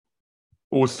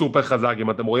 הוא סופר חזק,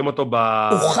 אם אתם רואים אותו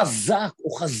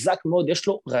הוא חזק מאוד, יש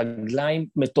לו רגליים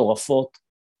מטורפות,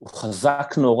 הוא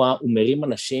חזק נורא, הוא מרים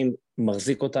אנשים,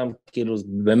 מחזיק אותם, כאילו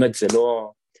באמת זה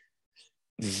לא...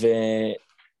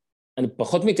 ואני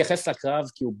פחות מתייחס לקרב,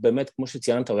 כי הוא באמת, כמו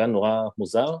שציינת, הוא היה נורא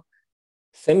מוזר.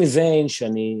 סמי זיין,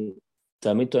 שאני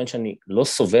תמיד טוען שאני לא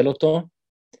סובל אותו,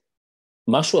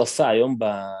 מה שהוא עשה היום,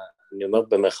 אני אומר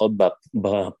במרכאות,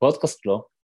 בפודקאסט לו,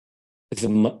 זה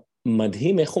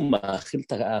מדהים איך הוא מאכיל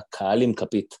את הקהל עם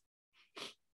כפית.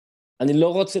 אני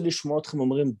לא רוצה לשמוע אתכם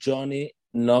אומרים, ג'וני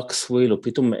נוקסוויל, או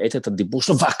פתאום מעט את הדיבור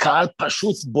שלו, והקהל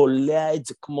פשוט בולע את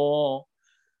זה כמו...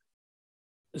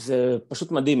 זה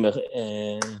פשוט מדהים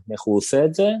איך הוא עושה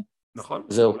את זה. נכון.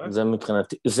 זהו,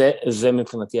 זה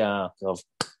מבחינתי הקרב.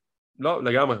 לא,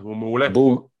 לגמרי, הוא מעולה.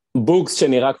 בוגס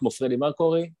שנראה כמו פרדי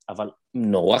מרקורי, אבל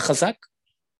נורא חזק,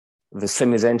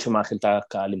 וסמי זיין שמאכיל את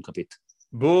הקהל עם כפית.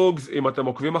 בוגס, אם אתם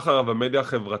עוקבים אחריו במדיה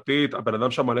החברתית, הבן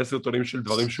אדם שם מלא סרטונים של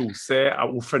דברים שהוא עושה,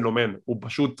 הוא פנומן, הוא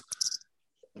פשוט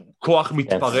כוח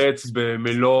מתפרץ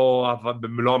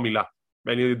במלוא המילה.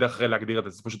 ואין לי דרך להגדיר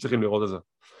את זה, פשוט צריכים לראות את זה.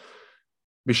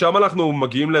 משם אנחנו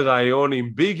מגיעים לרעיון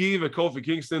עם ביגי וקופי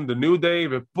קינגסטון, The New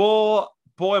Day,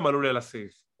 ופה הם עלו לי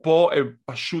לסעיף. פה הם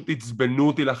פשוט עצבנו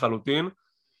אותי לחלוטין,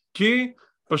 כי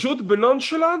פשוט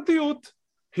בנונשלנטיות,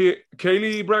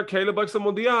 קיילי ברקסון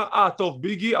מודיעה, טוב,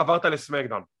 ביגי, עברת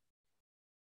לסמקדאון.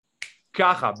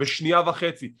 ככה, בשנייה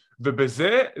וחצי,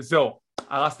 ובזה, זהו,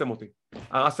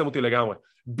 הרסתם אותי לגמרי.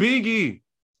 ביגי,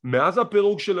 מאז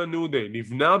הפירוק של ה-New Day,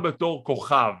 נבנה בתור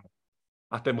כוכב,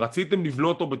 אתם רציתם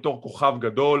לבנות אותו בתור כוכב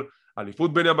גדול,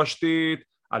 אליפות בין יבשתית,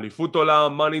 אליפות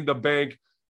עולם, money in the bank,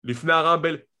 לפני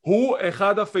הרמבל, הוא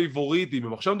אחד הפייבוריטים,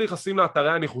 אם עכשיו נכנסים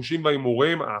לאתרי הניחושים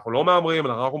והאימורים, אנחנו לא מאמרים,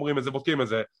 אנחנו רק אומרים את זה, בודקים את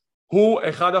זה, הוא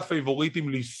אחד הפייבוריטים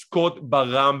לזכות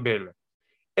ברמבל.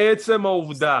 עצם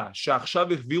העובדה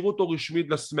שעכשיו החבירו אותו רשמית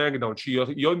לסמקדאון,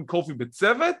 שיהיה עם קופי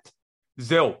בצוות,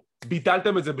 זהו,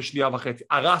 ביטלתם את זה בשנייה וחצי,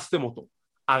 הרסתם אותו,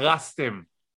 הרסתם,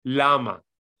 למה?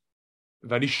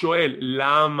 ואני שואל,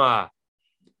 למה?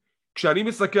 כשאני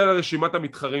מסתכל על רשימת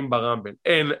המתחרים ברמבל,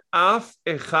 אין אף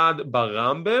אחד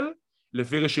ברמבל,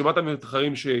 לפי רשימת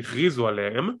המתחרים שהכריזו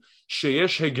עליהם,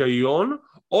 שיש היגיון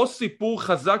או סיפור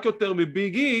חזק יותר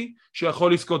מביגי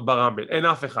שיכול לזכות ברמבל. אין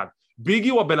אף אחד. ביגי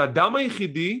הוא הבן אדם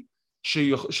היחידי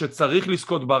שצריך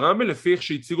לזכות ברמבל לפי איך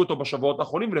שהציגו אותו בשבועות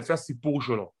האחרונים ולפי הסיפור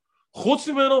שלו. חוץ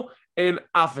ממנו אין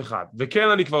אף אחד. וכן,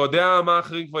 אני כבר יודע מה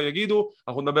האחרים כבר יגידו,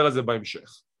 אנחנו נדבר על זה בהמשך.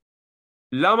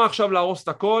 למה עכשיו להרוס את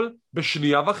הכל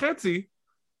בשנייה וחצי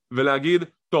ולהגיד,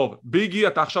 טוב, ביגי,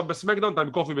 אתה עכשיו בסמקדאון, אתה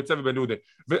עם קופי בצוות בניו-דיי.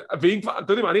 ואם כבר,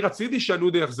 אתם יודעים, אני רציתי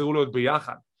שהניו-דיי יחזרו להיות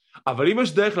ביחד, אבל אם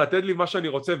יש דרך לתת לי מה שאני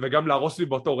רוצה וגם להרוס לי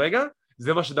באותו רגע,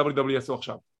 זה מה ש-WWE יעשו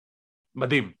עכשיו.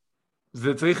 מדהים.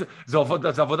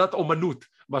 זה עבודת אומנות,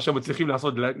 מה שהם מצליחים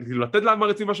לעשות, לתת להם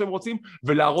מרצים מה שהם רוצים,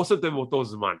 ולהרוס אותם באותו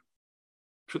זמן.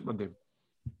 פשוט מדהים.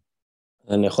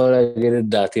 אני יכול להגיד את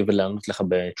דעתי ולענות לך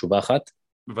בתשובה אחת?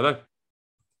 בוודאי.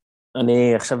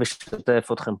 אני עכשיו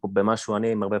אשתף אתכם פה במשהו,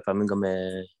 אני הרבה פעמים גם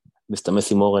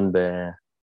מסתמס עם אורן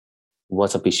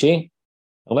בוואטסאפ אישי,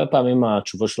 הרבה פעמים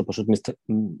התשובות שלו פשוט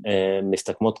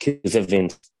מסתכמות כי זה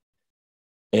וינס.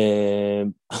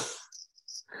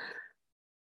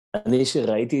 אני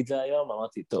שראיתי את זה היום,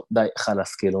 אמרתי, טוב, די,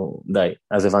 חלס, כאילו, די.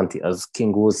 אז הבנתי, אז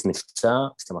קינג ווס נפצע,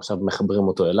 אז אתם עכשיו מחברים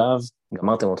אותו אליו,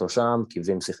 גמרתם אותו שם, כי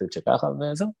וינס החליט שככה,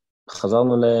 וזהו,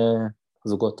 חזרנו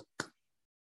לזוגות.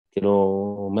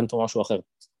 כאילו, מנטור משהו אחר.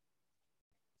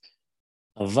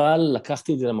 אבל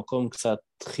לקחתי את זה למקום קצת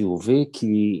חיובי,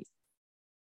 כי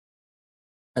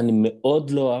אני מאוד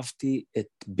לא אהבתי את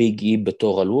ביג אי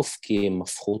בתור אלוף, כי הם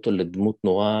הפכו אותו לדמות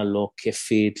נורא לא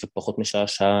כיפית, ופחות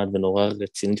משעשעת, ונורא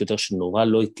רצינית יותר, שנורא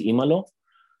לא התאימה לו.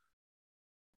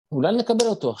 אולי נקבל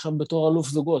אותו עכשיו בתור אלוף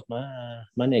זוגות,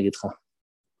 מה אני אגיד לך?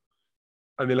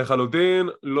 אני לחלוטין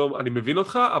לא, אני מבין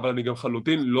אותך, אבל אני גם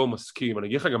חלוטין לא מסכים, אני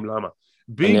אגיד לך גם למה.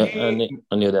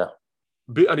 אני יודע.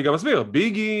 אני גם מסביר,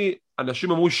 ביגי,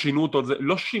 אנשים אמרו שינו אותו,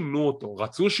 לא שינו אותו,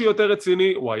 רצו שיהיה יותר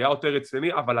רציני, הוא היה יותר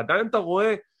רציני, אבל עדיין אתה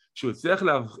רואה שהוא הצליח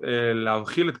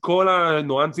להבחיל את כל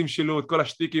הנואנסים שלו, את כל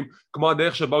השטיקים, כמו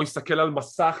הדרך שבה הוא יסתכל על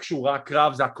מסך כשהוא ראה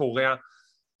קרב, זה הקוריאה,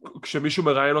 כשמישהו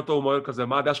מראיין אותו הוא אומר כזה,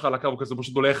 מה הדעה שלך על הקרב, הוא כזה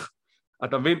פשוט הולך,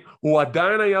 אתה מבין? הוא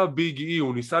עדיין היה ביגי,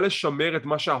 הוא ניסה לשמר את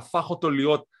מה שהפך אותו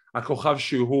להיות הכוכב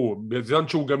שהוא, בזמן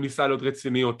שהוא גם ניסה להיות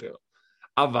רציני יותר,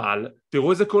 אבל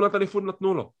תראו איזה כהונת אליפות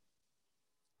נתנו לו,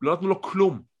 לא נתנו לו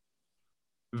כלום.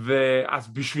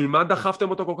 ואז בשביל מה דחפתם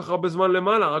אותו כל כך הרבה זמן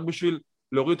למעלה? רק בשביל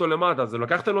להוריד אותו למטה. אז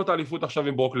לקחתם לו את האליפות עכשיו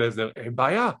עם ברוק לזר, אין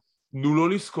בעיה, תנו לו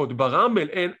לזכות ברמבל,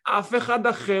 אין אף אחד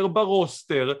אחר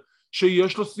ברוסטר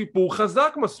שיש לו סיפור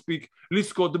חזק מספיק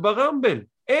לזכות ברמבל,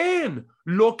 אין,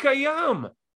 לא קיים.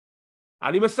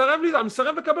 אני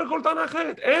מסרב לקבל כל טענה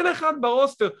אחרת, אין אחד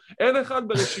ברוסטר, אין אחד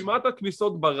ברשימת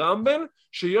הכניסות ברמבל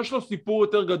שיש לו סיפור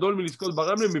יותר גדול מלזכות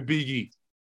ברמבל מביגי.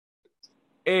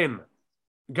 אין.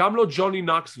 גם לא ג'וני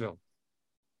נוקסוויל.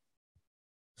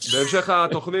 בהמשך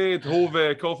התוכנית, הוא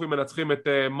וקופי מנצחים את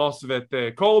מוס ואת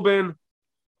קורבן,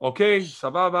 אוקיי,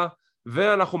 סבבה,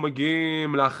 ואנחנו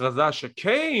מגיעים להכרזה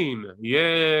שקיין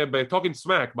יהיה בטוקינג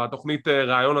סמאק, בתוכנית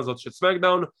רעיון הזאת של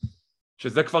סמאקדאון,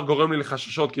 שזה כבר גורם לי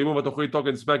לחששות, כי אם הוא בתוכנית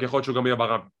טוקינג סמאק, יכול להיות שהוא גם יהיה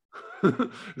ברמבל.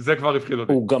 זה כבר הפחיד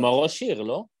אותי. הוא גם הראש עיר,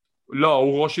 לא? לא,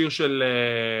 הוא ראש עיר של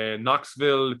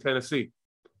נוקסוויל, טנסי.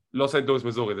 לא סנט לואיס,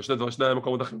 מיזורי, זה שני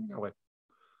מקומות אחרים.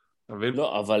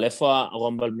 לא, אבל איפה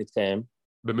הרומבל מתקיים?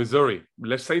 במיזורי,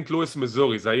 לסנט לואיס,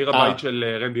 מיזורי, זה העיר הבית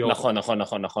של רנדי אורטון.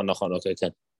 נכון, אוקיי, כן.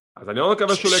 אז אני לא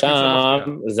מקווה שהוא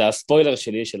שם זה הספוילר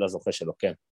שלי של הזוכה שלו,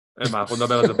 כן. אנחנו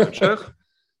נדבר על זה בהמשך.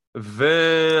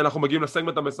 ואנחנו מגיעים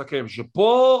לסגמנט המסכם,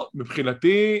 שפה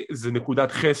מבחינתי זה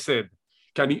נקודת חסד.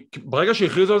 כי ברגע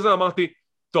שהכריזו על זה אמרתי,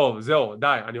 טוב, זהו,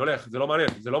 די, אני הולך, זה לא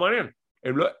מעניין.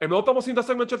 הם לא פעם עושים את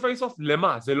הסגמנט של פייס-אוף?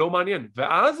 למה? זה לא מעניין.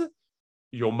 ואז,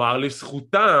 יאמר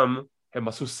לזכותם, הם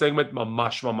עשו סגמנט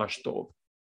ממש ממש טוב.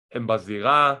 הם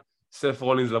בזירה, סף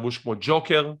רולינס לבוש כמו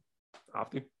ג'וקר,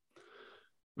 אהבתי,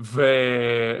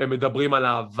 והם מדברים על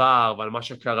העבר ועל מה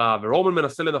שקרה, ורומן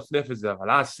מנסה לנפנף את זה,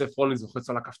 אבל אז סף רולינס לוחץ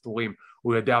על הכפתורים,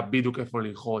 הוא יודע בדיוק איפה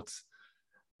ללחוץ.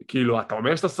 כאילו, אתה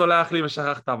אומר שאתה סולח לי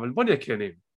ושכחת, אבל בוא נהיה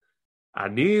כנים.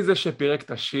 אני זה שפירק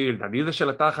את השילד, אני זה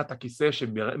שנתן לך את הכיסא,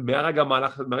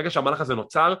 שמהרגע שהמהלך הזה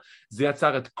נוצר, זה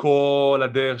יצר את כל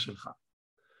הדרך שלך.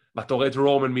 ואתה רואה את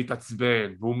רומן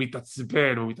מתעצבן, והוא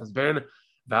מתעצבן,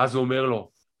 ואז הוא אומר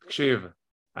לו, תקשיב,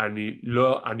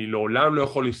 אני לעולם לא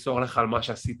יכול לסור לך על מה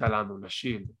שעשית לנו,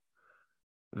 לשילד.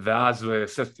 ואז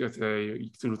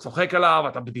הוא צוחק עליו,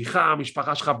 אתה בדיחה,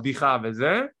 המשפחה שלך בדיחה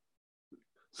וזה,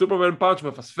 סופרמן פאנץ'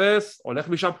 מפספס, הולך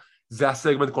משם, זה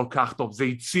הסגמנט כל כך טוב, זה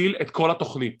הציל את כל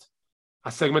התוכנית,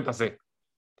 הסגמנט הזה.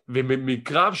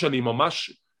 ומקרב שאני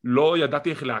ממש לא ידעתי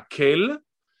איך להקל,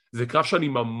 זה קרב שאני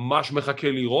ממש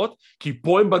מחכה לראות, כי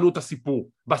פה הם בנו את הסיפור,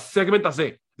 בסגמנט הזה,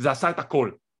 זה עשה את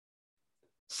הכל.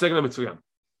 סגמנט מצוין.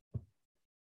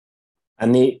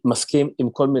 אני מסכים עם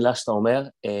כל מילה שאתה אומר,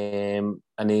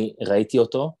 אני ראיתי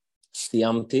אותו,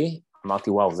 סיימתי, אמרתי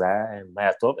וואו, זה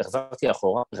היה טוב, החזרתי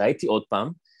אחורה, ראיתי עוד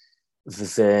פעם,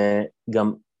 וזה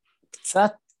גם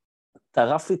קצת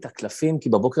טרף לי את הקלפים, כי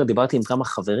בבוקר דיברתי עם כמה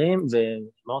חברים,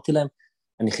 ואמרתי להם,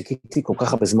 אני חיכיתי כל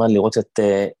כך הרבה זמן לראות את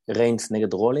ריינס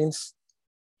נגד רולינס,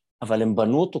 אבל הם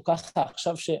בנו אותו ככה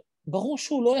עכשיו שברור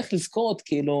שהוא לא הולך לזכות,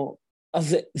 כאילו,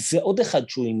 אז זה עוד אחד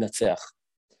שהוא ינצח.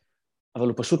 אבל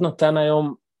הוא פשוט נתן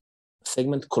היום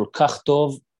סגמנט כל כך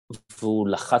טוב, והוא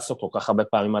לחץ לו כל כך הרבה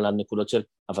פעמים על הנקודות של,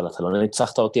 אבל אתה לא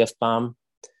ניצחת אותי אף פעם,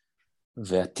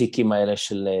 והטיקים האלה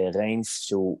של ריינס,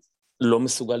 שהוא לא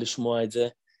מסוגל לשמוע את זה,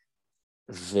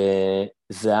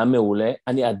 וזה היה מעולה.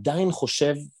 אני עדיין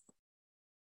חושב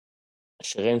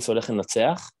שריינס הולך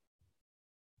לנצח,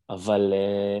 אבל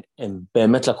הם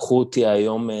באמת לקחו אותי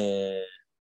היום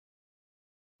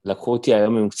לקחו אותי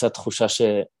היום עם קצת תחושה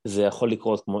שזה יכול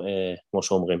לקרות כמו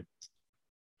שאומרים.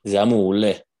 זה היה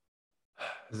מעולה.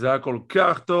 זה היה כל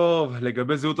כך טוב.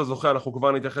 לגבי זהות הזוכה, אנחנו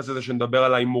כבר נתייחס לזה שנדבר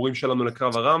על ההימורים שלנו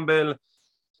לקרב הרמבל.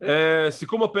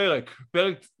 סיכום הפרק,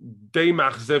 פרק די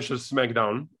מאכזב של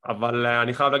סמקדאון, אבל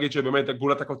אני חייב להגיד שבאמת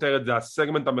גולת הכותרת זה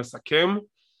הסגמנט המסכם,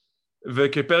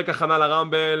 וכפרק הכנה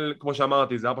לרמבל, כמו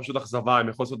שאמרתי, זה היה פשוט אכזבה, הם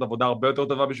יכולים לעשות עבודה הרבה יותר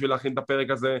טובה בשביל להכין את הפרק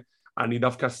הזה. אני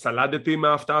דווקא סלדתי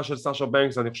מההפתעה של סאשה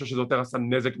בנקס, אני חושב שזה יותר עשה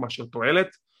נזק מאשר תועלת.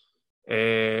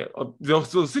 זה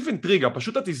הוסיף אינטריגה,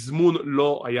 פשוט התזמון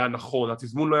לא היה נכון,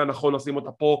 התזמון לא היה נכון לשים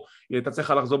אותה פה, היא הייתה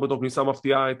צריכה לחזור בתור כניסה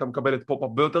מפתיעה, הייתה מקבלת פופ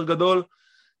הרבה יותר גדול.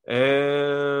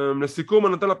 לסיכום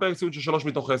אני נותן לפרק ציון של 3/10,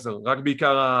 רק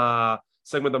בעיקר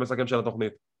הסגמנט המסכם של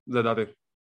התוכנית, זה דעתי.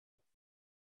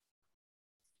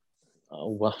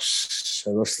 וואו,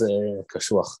 3 זה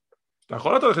קשוח. אתה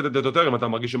יכול לתת את זה יותר אם אתה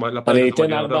מרגיש לפרק. אני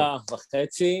אתן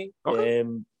 4.5. אוקיי,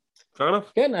 fair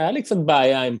enough. כן, היה לי קצת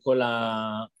בעיה עם כל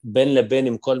בין לבין,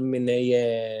 עם כל מיני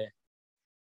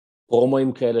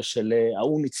פרומואים כאלה של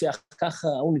ההוא ניצח ככה,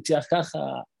 ההוא ניצח ככה,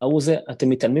 ההוא זה, אתם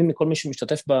מתעלמים מכל מי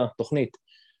שמשתתף בתוכנית,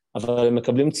 אבל הם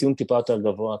מקבלים ציון טיפה יותר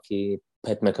גבוה, כי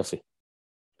פט מקאפי.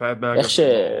 איך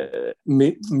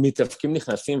שמתאבקים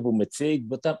נכנסים והוא מציג,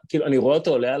 כאילו אני רואה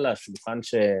אותו עולה על השולחן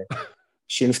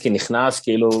ששינסקי נכנס,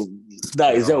 כאילו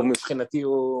די, זהו, מבחינתי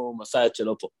הוא מסע את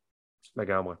שלו פה.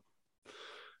 לגמרי.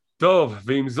 טוב,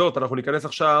 ועם זאת, אנחנו ניכנס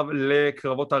עכשיו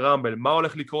לקרבות הרמבל. מה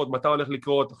הולך לקרות? מתי הולך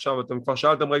לקרות? עכשיו, אתם כבר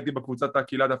שאלתם, ראיתי בקבוצת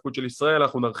הקהילת ההפקות של ישראל,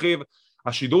 אנחנו נרחיב.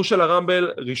 השידור של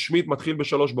הרמבל רשמית מתחיל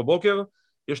ב-3 בבוקר,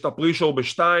 יש את הפרי-שואו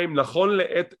ב-2, נכון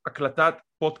לעת הקלטת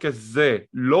פודקאסט זה,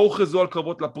 לא הוכרזו על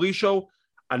קרבות לפרי-שואו,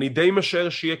 אני די משער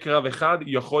שיהיה קרב אחד,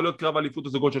 יכול להיות קרב אליפות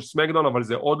הזוגות של סמקדאון, אבל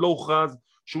זה עוד לא הוכרז,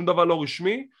 שום דבר לא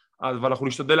רשמי, אבל אנחנו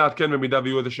נשתדל לעדכן במידה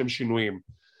ויהיו איזה שהם שינויים.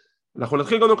 אנחנו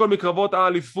נתחיל קודם כל מקרבות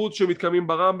האליפות שמתקיימים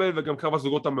ברמבל וגם קרב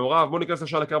הזוגות המעורב. בואו ניכנס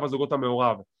לשעה לקרב הזוגות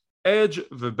המעורב. אדג'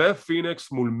 ובף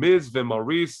פיניקס מול מיז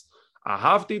ומריס.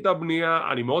 אהבתי את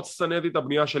הבנייה, אני מאוד שנאתי את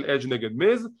הבנייה של אדג' נגד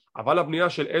מיז, אבל הבנייה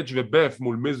של אדג' ובף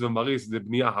מול מיז ומריס זה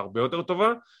בנייה הרבה יותר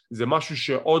טובה. זה משהו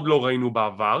שעוד לא ראינו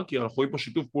בעבר, כי אנחנו רואים פה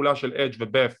שיתוף פעולה של אדג'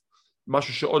 ובף,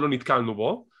 משהו שעוד לא נתקלנו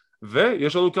בו,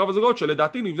 ויש לנו קרב הזוגות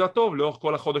שלדעתי נבנה טוב לאורך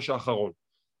כל החודש האחרון.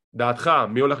 דעתך,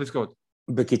 מי הולך לזכות?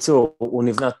 בקיצור, הוא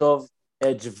נבנה טוב,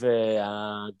 אדג'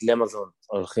 והדלמזון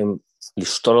הולכים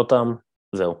לשתול אותם,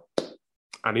 זהו.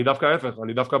 אני דווקא ההפך,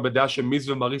 אני דווקא בדעה שמיז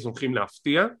ומריס הולכים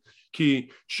להפתיע, כי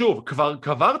שוב, כבר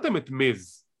קברתם את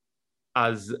מיז,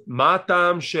 אז מה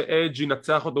הטעם שאדג'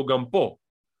 ינצח אותו גם פה?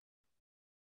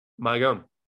 מה גם?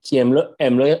 כי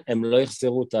הם לא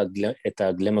יחזירו את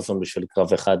הגלמזון בשביל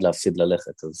קרב אחד להפסיד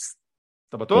ללכת, אז...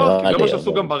 אתה בטוח? כי זה מה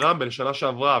שעשו גם ברמבל שנה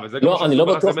שעברה, וזה גם מה שעשו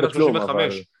ברמבל בין ה-35,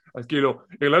 אז כאילו,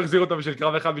 היא לא החזירו אותה בשביל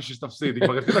קרב אחד בשביל שתפסיד, היא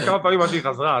כבר הפסידה כמה פעמים מה שהיא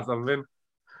חזרה, אתה מבין?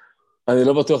 אני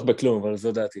לא בטוח בכלום, אבל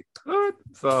זו דעתי.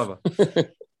 סבבה.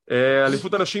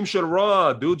 אליפות הנשים של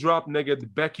רוע, דו דראפ נגד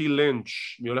בקי לינץ',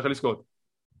 מי הולך לזכות?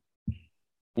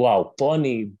 וואו, פה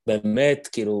אני באמת,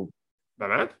 כאילו...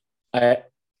 באמת?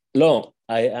 לא,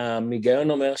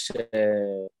 המגיון אומר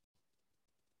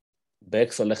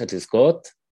שבקס הולכת לזכות,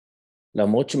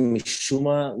 למרות שמשום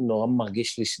מה נורא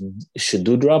מרגיש לי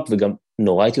שדו דראפ, וגם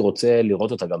נורא הייתי רוצה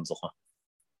לראות אותה גם זוכה.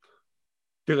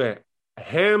 תראה,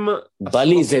 הם... בא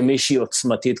לי איזה מישהי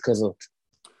עוצמתית כזאת.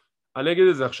 אני אגיד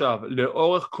את זה עכשיו,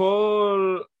 לאורך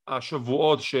כל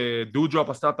השבועות שדו דראפ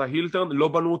עשתה את ההילטרן, לא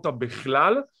בנו אותה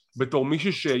בכלל בתור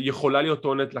מישהי שיכולה להיות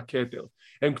טוענת לכתר.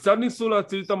 הם קצת ניסו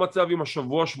להציל את המצב עם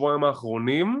שבועיים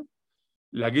האחרונים,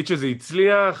 להגיד שזה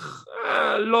הצליח,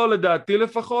 לא לדעתי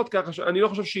לפחות, ככה אני לא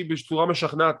חושב שהיא בצורה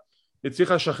משכנעת,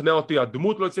 הצליחה לשכנע אותי,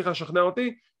 הדמות לא הצליחה לשכנע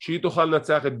אותי, שהיא תוכל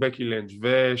לנצח את בקי לינץ'.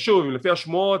 ושוב, לפי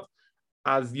השמועות,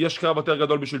 אז יש קרב יותר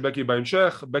גדול בשביל בקי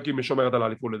בהמשך, בקי משומרת על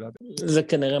האליפות לדעתי. זה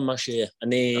כנראה מה שיהיה.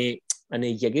 אני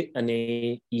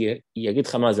אגיד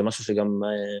לך מה, זה משהו שגם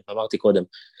אמרתי קודם.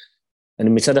 אני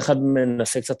מצד אחד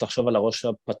מנסה קצת לחשוב על הראש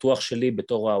הפתוח שלי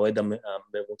בתור האוהד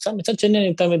הממוצע, מצד שני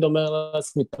אני תמיד אומר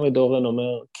לעצמי, תמיד אורן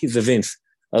אומר, כי זה וינס.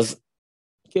 אז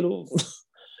כאילו,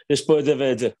 יש פה את זה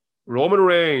ואת זה. רומן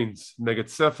ריינס נגד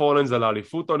סף רולינס על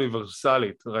האליפות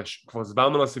האוניברסלית. כבר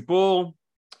הסברנו לסיפור,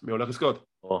 מי הולך לזכות?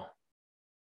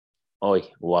 אוי,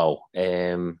 וואו.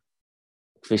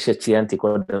 כפי שציינתי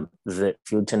קודם, זה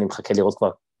פיוד שאני מחכה לראות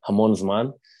כבר המון זמן,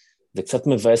 זה קצת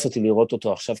מבאס אותי לראות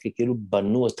אותו עכשיו, כי כאילו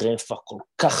בנו את ריינס כבר כל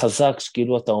כך חזק,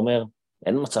 שכאילו אתה אומר,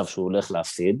 אין מצב שהוא הולך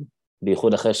להפסיד,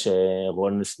 בייחוד אחרי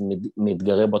שרולינס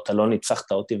מתגרה בו, אתה לא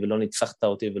ניצחת אותי ולא ניצחת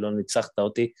אותי ולא ניצחת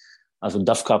אותי, אז הוא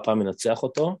דווקא הפעם ינצח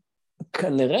אותו,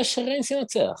 כנראה שריינס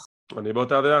ינצח. אני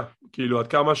באותה דעה, כאילו עד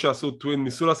כמה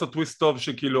ניסו לעשות טוויסט טוב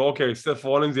שכאילו אוקיי, סף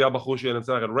רולינס יהיה בחור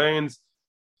שינצח את ריינס,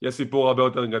 יש סיפור הרבה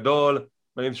יותר גדול,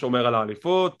 ריינס שומר על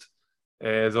האליפות,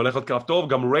 זה הולך להיות קרב טוב,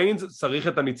 גם ריינס צריך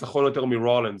את הניצחון יותר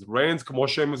מרולינס, ריינס כמו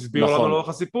שהם הסבירו לנו לאורך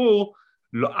הסיפור,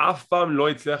 אף פעם לא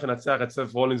הצליח לנצח את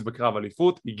סף רולינס בקרב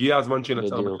אליפות, הגיע הזמן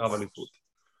שינצח בקרב אליפות,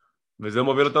 וזה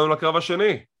מוביל אותנו לקרב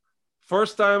השני,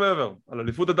 first time ever, על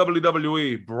אליפות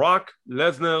ה-WWE, ברוק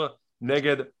לזנר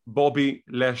נגד בובי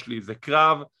לשלי, זה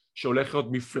קרב שהולך להיות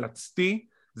מפלצתי,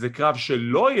 זה קרב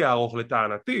שלא יהיה ארוך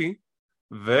לטענתי,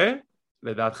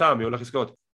 ולדעתך מי הולך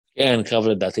לזכות? כן, קרב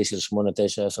לדעתי של 8,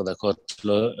 9, 10 דקות,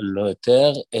 לא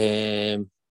יותר.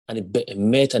 אני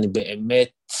באמת,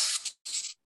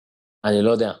 אני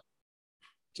לא יודע.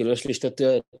 כאילו יש לי שתי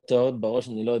תיאוריות בראש,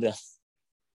 אני לא יודע.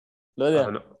 לא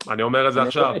יודע. אני אומר את זה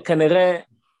עכשיו.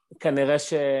 כנראה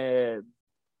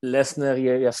שלסנר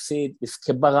יפסיד,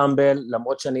 יזכה ברמבל,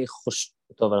 למרות שאני חושב,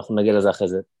 טוב, אנחנו נגיע לזה אחרי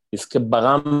זה, יזכה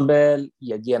ברמבל,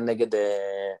 יגיע נגד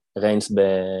ריינס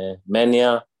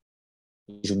במניה,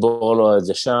 ישבור לו את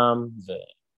זה שם,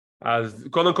 אז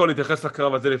קודם כל נתייחס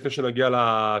לקרב הזה לפני שנגיע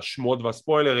לשמות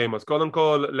והספוילרים, אז קודם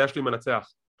כל לשלי מנצח,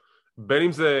 בין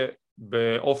אם זה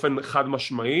באופן חד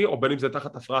משמעי, או בין אם זה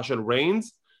תחת הפרעה של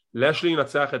ריינס, לשלי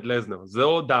ינצח את לזנר,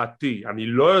 זו דעתי, אני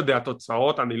לא יודע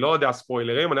תוצאות, אני לא יודע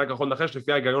ספוילרים, אני רק יכול לנחש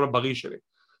לפי ההיגיון הבריא שלי,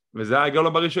 וזה ההיגיון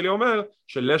הבריא שלי אומר,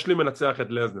 שלשלי מנצח את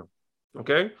לזנר,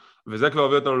 אוקיי? וזה כבר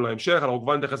הביא אותנו להמשך, אנחנו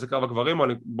כבר נתייחס לקרב הגברים,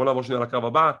 בוא נעבור שנייה לקרב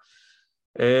הבא,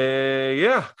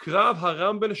 קרב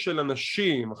הרמבל של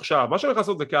אנשים. עכשיו, מה שאני הולך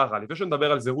לעשות זה ככה, לפני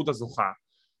שנדבר על זהות הזוכה,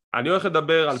 אני הולך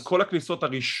לדבר על כל הכניסות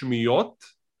הרשמיות,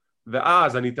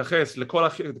 ואז אני אתייחס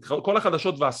לכל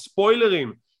החדשות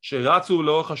והספוילרים שרצו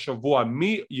לאורך השבוע,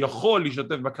 מי יכול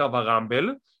להשתתף בקרב הרמבל,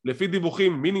 לפי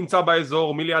דיווחים, מי נמצא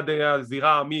באזור, מי ליד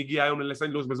הזירה, מי הגיע היום לסנט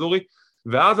לואיס מזורי,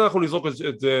 ואז אנחנו נזרוק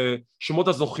את שמות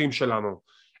הזוכים שלנו.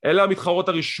 אלה המתחרות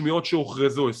הרשמיות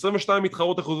שהוכרזו, 22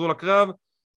 מתחרות הוכרזו לקרב,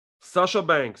 סאשה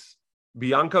בנקס,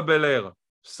 ביאנקה בלר,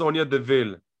 סוניה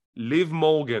דוויל, ליב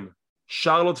מורגן,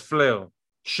 שרלוט פלר,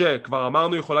 שכבר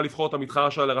אמרנו יכולה לבחור את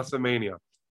המתחרה שלה לרסלמניה,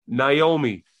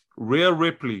 ניומי, ריה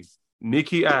ריפלי,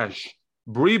 ניקי אש,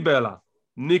 ברי בלה,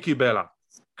 ניקי בלה,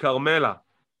 קרמלה,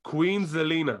 קווין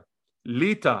זלינה,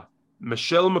 ליטה,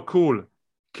 משל מקול,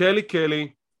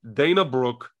 קלי, דיינה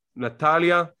ברוק,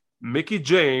 נטליה, מיקי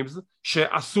ג'יימס,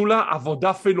 שעשו לה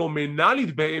עבודה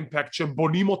פנומנלית באימפקט, שהם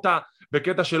בונים אותה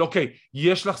בקטע של אוקיי,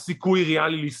 יש לך סיכוי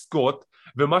ריאלי לזכות,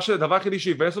 ומה שהדבר היחידי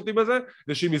שיבאס אותי בזה,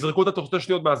 זה שהם יזרקו אותה תוך 2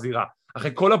 שניות מהזירה,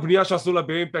 אחרי כל הבנייה שעשו לה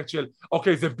באימפקט של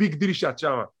אוקיי, זה ביג דיל שאת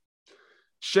שמה.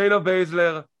 שיינה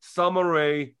בייזלר, סאמה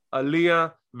ריי, אליה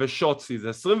ושוטסי, זה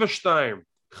 22,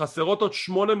 חסרות עוד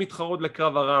 8 מתחרות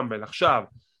לקרב הרמבל. עכשיו,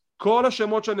 כל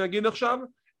השמות שאני אגיד עכשיו,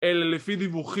 אלה לפי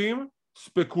דיווחים,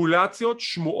 ספקולציות,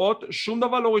 שמועות, שום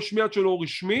דבר לא רשמי עד שלא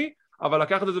רשמי, אבל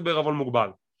לקחת את זה בערבון מוגבל.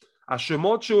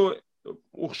 השמות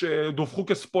שדווחו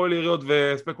כספוילריות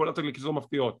וספקולציות לכיסור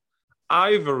מפתיעות,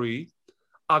 אייברי,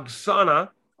 אגסנה,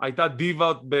 הייתה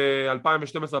דיבה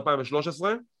ב-2012-2013,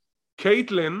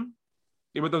 קייטלין,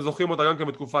 אם אתם זוכרים אותה גם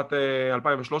כבתקופת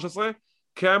 2013,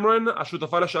 קמרון,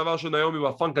 השותפה לשעבר של ניומי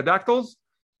בפאנקדקטלס,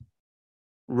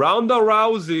 ראונדה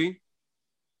ראוזי,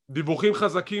 דיווחים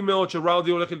חזקים מאוד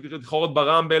שראוזי הולך להתחרות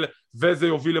ברמבל וזה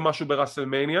יוביל למשהו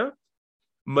ברסלמניה,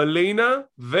 מלינה,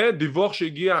 ודיווח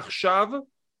שהגיע עכשיו,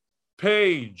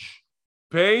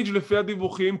 פייג' לפי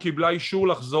הדיווחים קיבלה אישור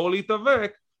לחזור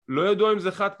להתאבק, לא ידוע אם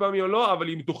זה חד פעמי או לא, אבל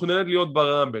היא מתוכננת להיות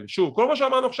ברמבל. שוב, כל מה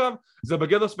שאמרנו עכשיו זה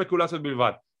בגדר ספקולציות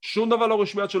בלבד, שום דבר לא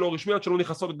רשמי עד שלא רשמי, עד שלא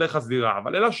נכנסות דרך הסדירה,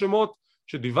 אבל אלה השמות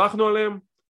שדיווחנו עליהם.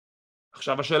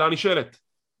 עכשיו השאלה נשאלת,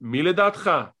 מי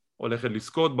לדעתך הולכת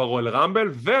לזכות ברויאל רמבל,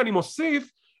 ואני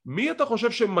מוסיף, מי אתה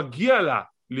חושב שמגיע לה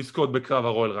לזכות בקרב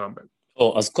הרויאל רמבל?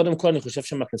 אז קודם כל אני חושב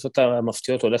שמהכניסות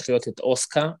המפתיעות הולך להיות את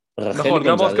אוסקה, נכון,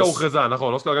 גם אוסקה הוכרזה,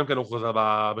 נכון, אוסקה גם כן הוכרזה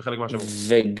בחלק מהשבוע.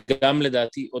 וגם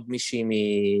לדעתי עוד מישהי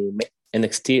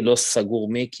מ-NXT, לא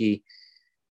סגור מי, כי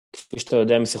כפי שאתה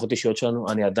יודע משיחות אישיות שלנו,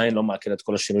 אני עדיין לא מעכל את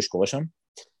כל השינוי שקורה שם.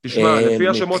 תשמע, לפי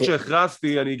השמות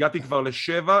שהכרזתי, אני הגעתי כבר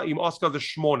ל7, עם אוסקה זה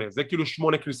 8, זה כאילו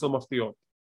 8 כניסות מפתיעות.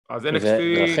 אז NXT...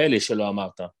 ורחלי שלא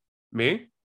אמרת. מי?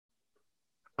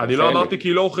 אני לא אמרתי כי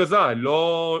היא לא הוכרזה,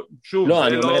 לא... שוב, לא,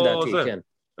 אני אומר לדעתי, כן.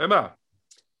 אין בעיה.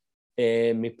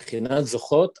 מבחינת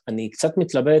זוכות, אני קצת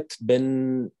מתלבט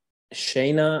בין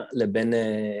שיינה לבין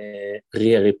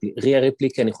ריה ריפלי. ריה ריפלי,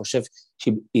 כי אני חושב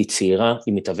שהיא צעירה,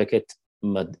 היא מתאבקת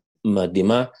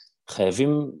מדהימה,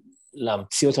 חייבים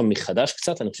להמציא אותה מחדש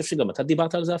קצת, אני חושב שגם אתה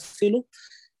דיברת על זה אפילו,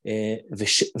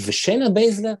 ושיינה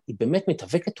בייזלר היא באמת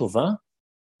מתאבקת טובה,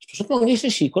 שפשוט מרגיש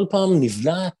לי שהיא כל פעם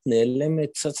נבלעת, נעלמת,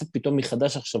 צצת פתאום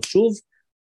מחדש עכשיו שוב,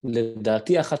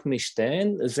 לדעתי אחת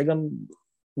משתיהן, זה גם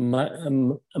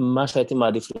מה שהייתי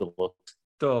מעדיף לראות.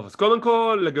 טוב, אז קודם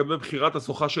כל, לגבי בחירת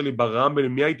הזוכה שלי ברמבל,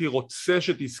 מי הייתי רוצה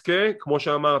שתזכה, כמו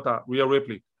שאמרת, ריאה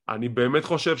ריפלי. אני באמת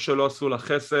חושב שלא עשו לה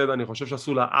חסד, אני חושב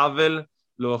שעשו לה עוול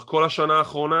לאורך כל השנה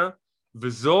האחרונה,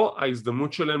 וזו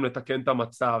ההזדמנות שלהם לתקן את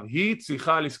המצב. היא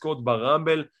צריכה לזכות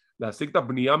ברמבל, להשיג את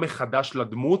הבנייה מחדש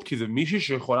לדמות, כי זה מישהי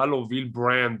שיכולה להוביל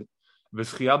ברנד,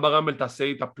 וזכייה ברמבל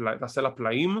תעשה לה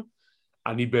פלאים.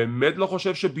 אני באמת לא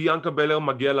חושב שביאנקה בלר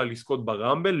מגיע לה לזכות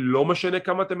ברמבל, לא משנה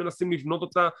כמה אתם מנסים לבנות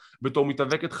אותה בתור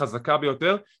מתאבקת חזקה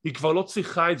ביותר, היא כבר לא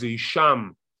צריכה את זה, היא שם.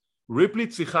 ריפלי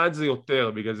צריכה את זה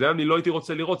יותר, בגלל זה אני לא הייתי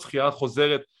רוצה לראות זכייה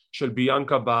חוזרת של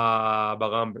ביאנקה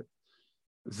ברמבל.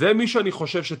 זה מי שאני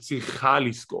חושב שצריכה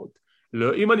לזכות.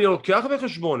 אם אני לוקח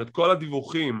בחשבון את כל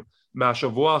הדיווחים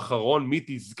מהשבוע האחרון, מי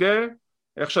תזכה,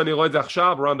 איך שאני רואה את זה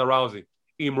עכשיו, רונדה ראוזי.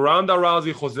 אם רונדה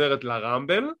ראוזי חוזרת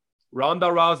לרמבל, רונדה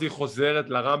ראוזי חוזרת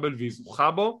לרמבל והיא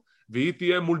זוכה בו, והיא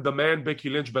תהיה מול דמיין בקי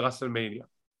לינץ' ברסלמניה.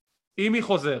 אם היא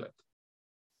חוזרת.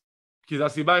 כי זו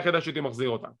הסיבה היחידה שהייתי מחזיר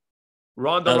אותה.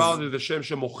 רונדה ראוזי זה שם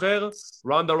שמוכר,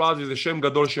 רונדה ראוזי זה שם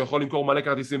גדול שיכול למכור מלא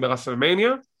כרטיסים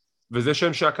ברסלמניה, וזה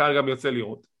שם שהקהל גם יוצא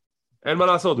לראות. אין מה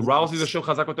לעשות, ראוזי זה שם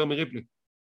חזק יותר מריפלי.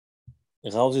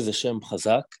 ראוזי זה שם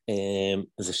חזק,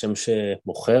 זה שם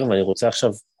שמוכר, ואני רוצה עכשיו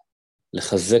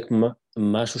לחזק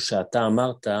משהו שאתה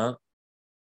אמרת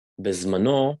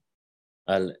בזמנו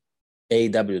על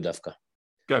AEW דווקא.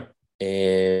 כן.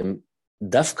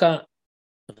 דווקא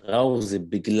ראוזי,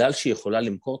 בגלל שהיא יכולה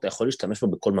למכור, אתה יכול להשתמש בה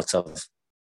בכל מצב.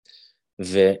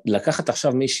 ולקחת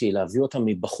עכשיו מישהי, להביא אותה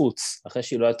מבחוץ, אחרי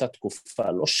שהיא לא הייתה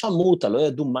תקופה, לא שמעו אותה, לא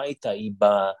ידעו מה איתה, היא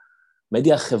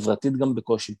במדיה החברתית גם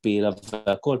בקושי פעילה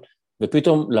והכל,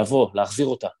 ופתאום לבוא, להחזיר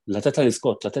אותה, לתת לה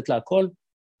לזכות, לתת לה הכל,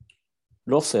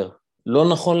 לא פייר. לא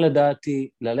נכון לדעתי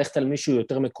ללכת על מישהו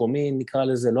יותר מקומי, נקרא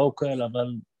לזה לוקל, אבל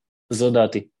זו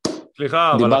דעתי.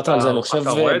 סליחה, אבל אתה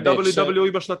רואה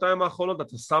WWE בשנתיים האחרונות,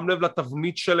 אתה שם לב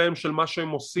לתבנית שלהם של מה שהם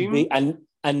עושים?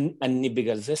 אני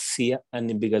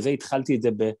בגלל זה התחלתי את זה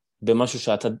במשהו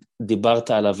שאתה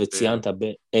דיברת עליו וציינת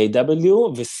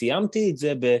ב-AEW, וסיימתי את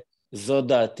זה בזו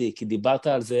דעתי, כי דיברת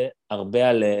על זה הרבה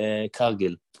על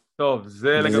קרגיל. טוב,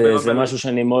 זה משהו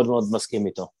שאני מאוד מאוד מסכים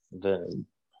איתו.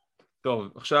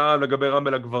 טוב, עכשיו לגבי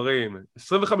רמבל הגברים.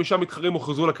 25 מתחרים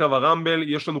הוכרזו לקרב הרמבל,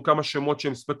 יש לנו כמה שמות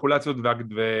שהם ספקולציות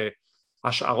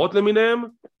והשערות למיניהם.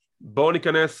 בואו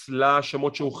ניכנס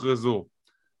לשמות שהוכרזו.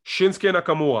 שינסקי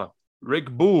נקמורה, ריק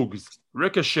בוגס,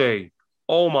 ריקושי,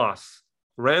 אומאס,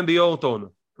 רנדי אורטון,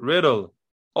 רידל,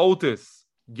 אוטיס,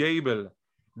 גייבל,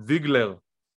 זיגלר,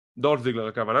 דולף זיגלר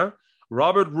הכוונה,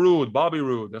 רוברט רוד, בובי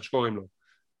רוד, איך שקוראים לו,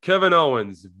 קווין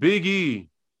אוונס, ביג אי,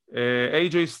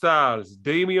 AJ Styles,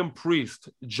 Damian Priest,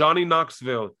 Johnny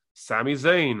Knoxville, Sami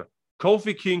Zayn,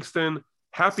 Kofi Kingston,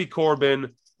 Happy Corbin,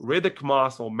 Riddick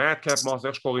Moss או Madcap Moss,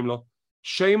 איך שקוראים לו,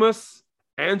 Sheamus,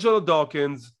 Angelo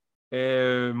Dawkins,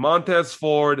 Montez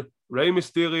Ford, ריי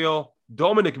מיסטריו,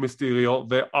 דומיניק מיסטריו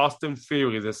ואוסטין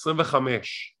פיורי. זה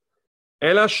 25.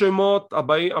 אלה השמות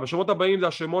הבאים. השמות הבאים זה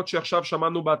השמות שעכשיו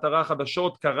שמענו באתרי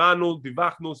החדשות, קראנו,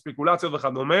 דיווחנו, ספקולציות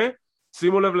וכדומה.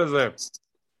 שימו לב לזה.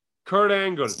 קורט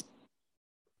אנגל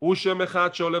הוא שם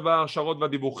אחד שעולה בהשערות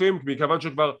והדיווחים, מכיוון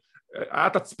שכבר היה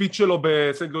תצפית שלו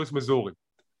בסנט לואיס מיזורי.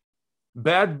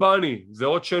 בד בני זה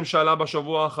עוד שם שעלה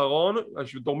בשבוע האחרון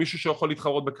בתור מישהו שיכול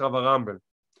להתחרות בקרב הרמבל.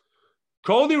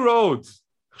 קודי רודס,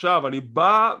 עכשיו אני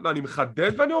בא ואני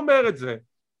מחדד ואני אומר את זה,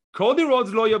 קודי רודס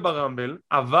לא יהיה ברמבל,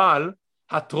 אבל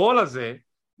הטרול הזה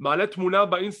מעלה תמונה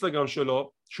באינסטגרם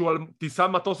שלו שהוא על טיסה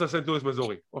מטוס לסנט לואיס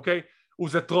מיזורי, אוקיי? הוא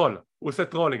זה טרול, הוא עושה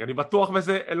טרולינג, אני בטוח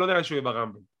בזה, לא נראה שהוא יהיה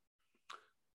ברמבל.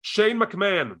 שיין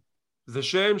מקמן, זה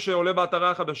שם שעולה באתרי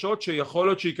החדשות שיכול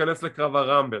להיות שייכנס לקרב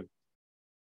הרמבל.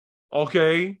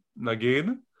 אוקיי, נגיד.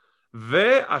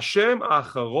 והשם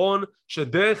האחרון,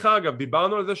 שדרך אגב,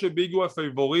 דיברנו על זה שביג הוא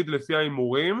הפייבוריט לפי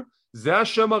האימורים, זה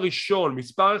השם הראשון,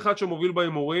 מספר אחד שמוביל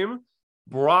באימורים,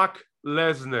 ברוק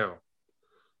לזנר.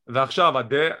 ועכשיו,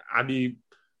 אני,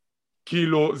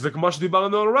 כאילו, זה כמו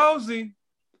שדיברנו על ראוזי,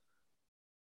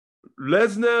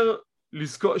 לזנר,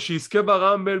 שיזכה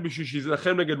ברמבל בשביל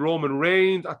שיזכם נגד רומן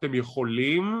ריינס, אתם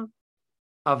יכולים,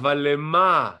 אבל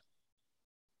למה?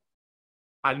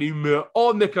 אני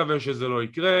מאוד מקווה שזה לא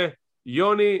יקרה.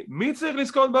 יוני, מי צריך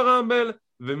לזכות ברמבל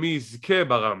ומי יזכה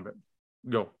ברמבל?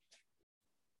 גו.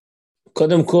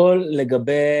 קודם כל,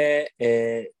 לגבי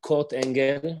קורט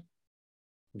אנגל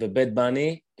ובד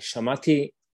בני, שמעתי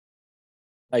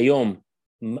היום,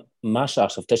 מה השעה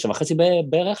עכשיו? 9:30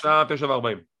 בערך? שעה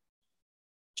 9:40.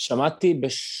 שמעתי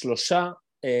בשלושה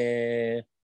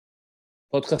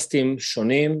פודקאסטים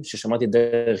שונים, ששמעתי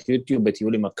דרך יוטיוב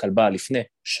בטיול עם הכלבה לפני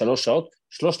 3 שעות,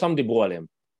 שלושתם דיברו עליהם,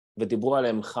 ודיברו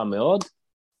עליהם חם מאוד,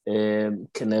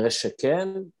 כנראה שכן,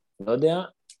 לא יודע,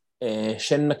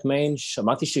 שיין מקמיין,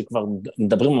 שמעתי שכבר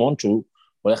מדברים המון שהוא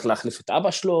הולך להחליף את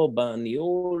אבא שלו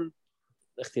בניהול,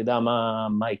 איך תדע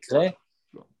מה יקרה.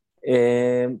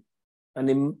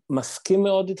 אני מסכים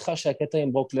מאוד איתך שהקטע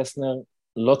עם ברוק לסנר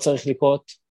לא צריך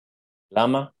לקרות.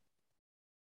 למה?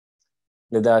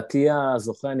 לדעתי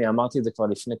הזוכה, אני אמרתי את זה כבר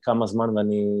לפני כמה זמן,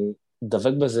 ואני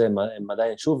דבק בזה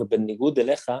עדיין שוב, ובניגוד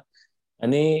אליך,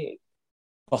 אני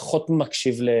פחות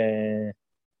מקשיב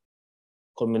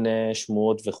לכל מיני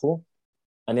שמועות וכו'.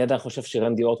 אני עדיין חושב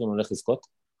שרנדי אורטון הולך לזכות.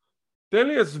 תן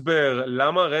לי הסבר,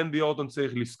 למה רנדי אורטון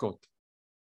צריך לזכות?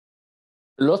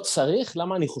 לא צריך,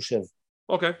 למה אני חושב?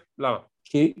 אוקיי, למה?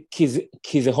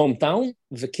 כי זה הום טאון,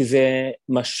 וכי זה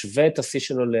משווה את השיא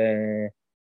שלו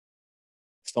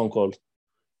לסטון קולד.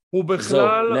 הוא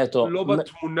בכלל לא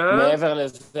בתמונה. מעבר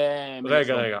לזה...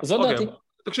 רגע. זו דעתי.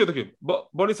 תקשיב.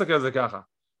 בוא נסתכל על זה ככה.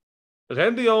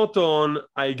 רנדי אורטון,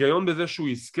 ההיגיון בזה שהוא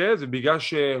יזכה, זה בגלל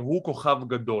שהוא כוכב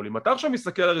גדול. אם אתה עכשיו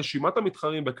מסתכל על רשימת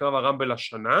המתחרים בקרב הרמבל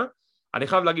השנה, אני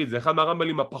חייב להגיד, זה אחד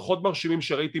מהרמבלים הפחות מרשימים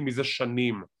שראיתי מזה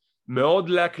שנים. מאוד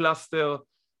לקלאסטר,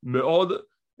 מאוד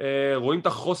רואים את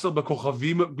החוסר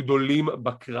בכוכבים גדולים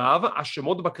בקרב,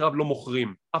 השמות בקרב לא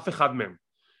מוכרים, אף אחד מהם.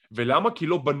 ולמה? כי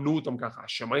לא בנו אותם ככה.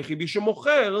 השם היחידי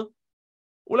שמוכר,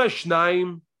 אולי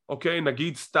 2, אוקיי,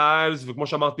 נגיד סטיילס, וכמו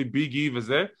שאמרתי ביגי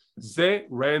וזה, זה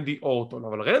רנדי אורטון.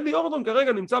 אבל רנדי אורטון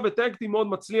כרגע נמצא בטקטים מאוד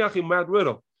מצליח עם מאט רידל.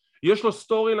 יש לו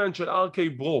סטורי ליין של ארקי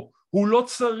ברו. הוא לא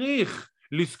צריך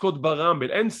לזכות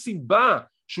ברמבל. אין סיבה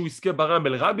שהוא יזכה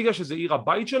ברמבל. רק בגלל שזה עיר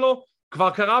הבית שלו, כבר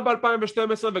קרה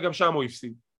ב-2012 וגם שם הוא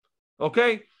הפסיד.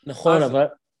 אוקיי? נכון, אבל...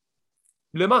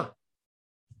 למה?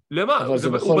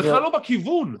 הוא בכלל לא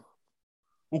בכיוון.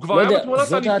 הוא כבר היה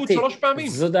בתמונת האליפות 3 פעמים.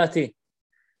 זו דעתי.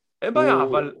 אין בעיה,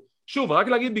 אבל שוב, רק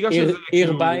להגיד בגלל שזה...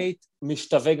 עיר בית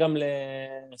משתווה גם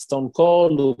לסטון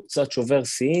קולד, הוא קצת שובר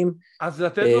שיאים. אז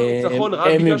לתת לו ניצחון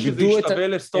רק בגלל שזה ישתווה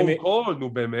לסטון קולד, נו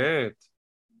באמת.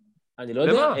 אני לא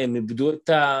יודע, הם איבדו את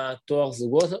התואר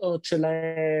זוגות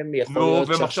שלהם, יכול להיות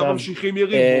שעכשיו... והם עכשיו ממשיכים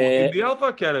יריבו עם די אלפא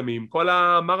אקדמי, עם כל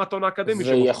המרתון האקדמי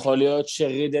שלו. ויכול להיות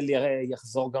שרידל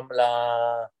יחזור גם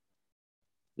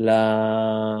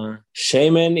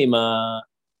לשיימן עם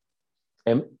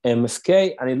ה-MSK,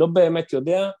 אני לא באמת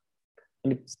יודע,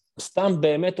 אני סתם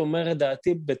באמת אומר את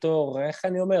דעתי בתור, איך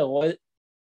אני אומר,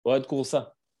 רועד קורסה.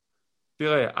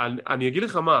 תראה, אני אגיד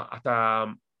לך מה, אתה...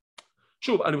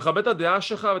 שוב, אני מכבד את הדעה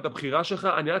שלך ואת הבחירה שלך,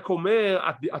 אני רק אומר,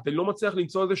 אתה לא מצליח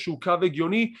למצוא איזשהו קו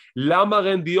הגיוני, למה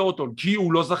רנדי אורטון? כי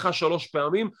הוא לא זכה 3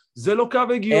 פעמים? זה לא קו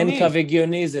הגיוני. אין קו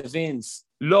הגיוני, זה וינס.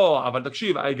 לא, אבל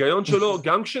תקשיב, ההיגיון שלו,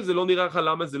 גם כשזה לא נראה לך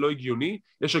למה זה לא הגיוני,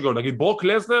 יש הגיון. נגיד ברוק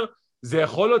לסנר, זה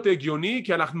יכול להיות הגיוני,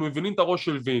 כי אנחנו מבינים את הראש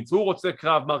של וינס, הוא רוצה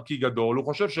קרב מרקי גדול, הוא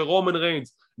חושב שרומן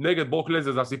ריינס נגד ברוק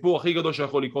לסנר, זה הסיפור הכי גדול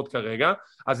שיכול לקרות כרגע,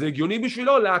 אז זה הגיוני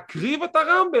בשבילו להקריב את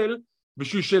הרמבל,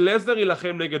 בשביל שלסנר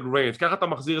ילחם נגד ריינס, ככה אתה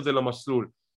מחזיר את זה למסלול.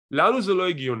 לנו זה לא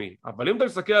הגיוני, אבל אם אתה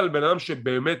מסתכל על בן אדם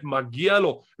שבאמת מגיע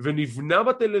לו, ונבנה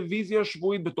בטלוויזיה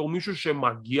השבועית בתור מישהו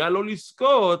שמגיע לו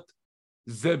לזכות,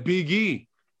 זה ביגי.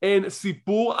 אין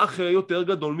סיפור אחר יותר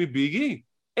גדול מביגי.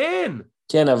 אין.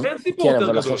 כן, אין סיפור יותר אבל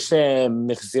גדול. אחרי שהם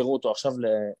החזירו אותו עכשיו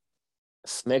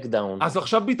לסמקדאון. אז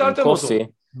עכשיו ביטלתם אותו.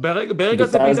 ברגע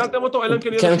זה ביטלתם אותו, אלא כן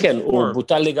כן, כן, הוא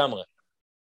בוטל לגמרי.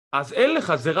 אז אין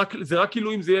לך, זה רק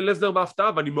כאילו אם זה יהיה לסנר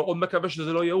בהפתעה, ואני מאוד מקווה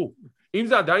שזה לא יהיה הוא. אם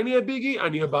זה עדיין יהיה ביגי,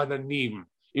 אני אהיה בעננים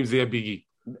אם זה יהיה ביגי.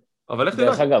 אבל איך תדע?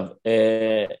 דרך אגב,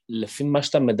 לפי מה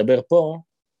שאתה מדבר פה,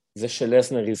 זה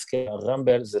שלסנר יזכה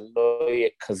רמבל, זה לא יהיה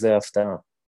כזה הפתעה.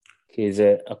 כי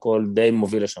זה הכל די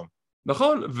מוביל לשם.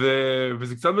 נכון,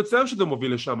 וזה קצת מצער שזה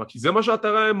מוביל לשם, כי זה מה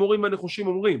שהתראה מורים והנחושים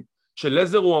אומרים,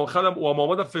 שלסנר הוא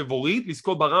המועמד הפבוריט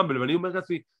לזכות ברמבל, ואני אומר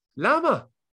לעצמי, למה?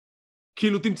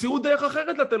 כאילו תמצאו דרך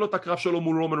אחרת לתת לו את הקרב שלו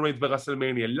מול רומן ריינס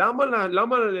ברסלמניה,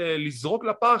 למה לזרוק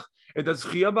לפח את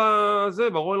הזכייה בזה,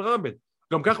 ברויאל רמבל?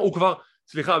 גם ככה הוא כבר,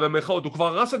 סליחה, במחאות, הוא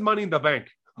כבר רס את money in the bank,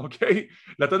 אוקיי?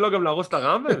 לתת לו גם להרוס את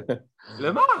הרמבל?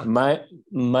 למה?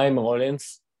 מה עם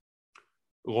רולינס?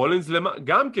 רולינס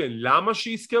גם כן, למה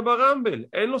שיזכה ברמבל?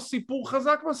 אין לו סיפור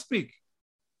חזק מספיק.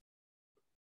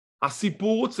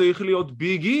 הסיפור צריך להיות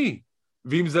ביגי,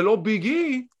 ואם זה לא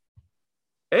ביגי,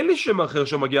 אין לי שם אחר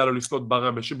שמגיע לו לזכות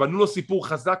ברמבל, שבנו לו סיפור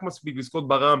חזק מספיק לזכות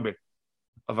ברמבל.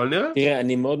 אבל נראה. תראה,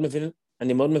 אני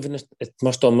מאוד מבין את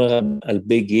מה שאתה אומר על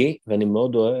ביגי, ואני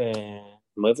מאוד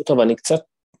אוהב אותו, ואני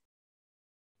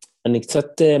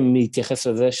קצת מתייחס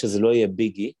לזה שזה לא יהיה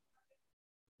ביגי,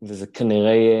 וזה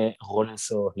כנראה יהיה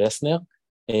רולינס או לסנר.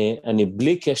 אני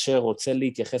בלי קשר רוצה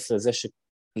להתייחס לזה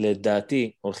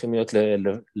שלדעתי הולכים להיות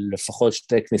לפחות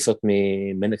 2 כניסות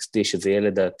מ-NXT, שזה יהיה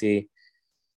לדעתי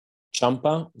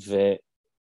צ'מפה,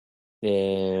 אני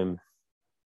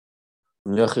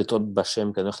לא הולך לטעות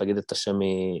בשם, כי אני הולך להגיד את השם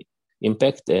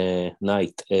אימפקט,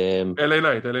 נייט.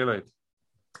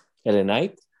 LA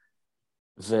נייט.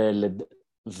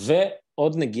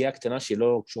 ועוד נגיעה קטנה שהיא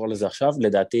לא קשורה לזה עכשיו,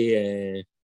 לדעתי,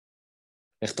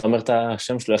 איך אתה אומר את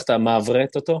השם שלו, איך אתה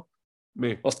מעברת אותו?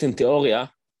 מי? אוסטין תיאוריה.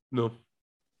 נו.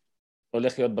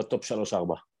 הולך להיות בטופ 3-4.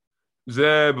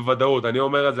 זה בוודאות, אני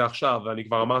אומר את זה עכשיו, ואני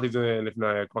כבר אמרתי את זה לפני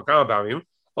כבר כמה פעמים,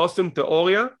 אוסטין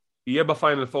תיאוריה יהיה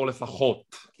בפיינל 4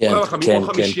 לפחות. כן,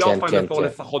 חמישייה או פיינל 4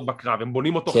 לפחות בקרב, הם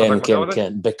בונים אותו חזק בקרב הזה.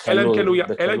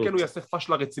 אלא אם כן הוא יעשה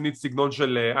פשלה רצינית סגנון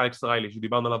של אלכס ריילי,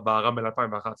 שדיברנו עליו ברמבל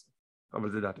 2011,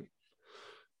 אבל זה דעתי.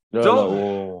 לא,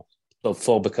 הוא טופ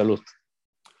 4 בקלות.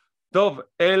 טוב,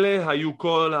 אלה היו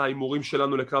כל ההימורים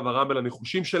שלנו לקרב הרמבל,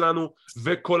 הניחושים שלנו,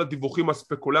 וכל הדיווחים,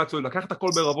 הספקולציות, לקחת הכל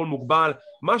בערבון מוגבל,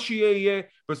 מה שיהיה יהיה,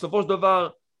 בסופו של דבר,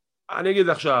 אני אגיד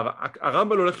עכשיו,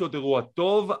 הרמבל הולך להיות אירוע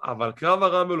טוב, אבל קרב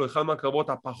הרמבל הוא אחד מהקרבות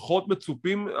הפחות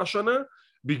מצופים השנה,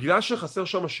 בגלל שחסר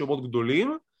שם שמות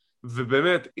גדולים,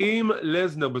 ובאמת, אם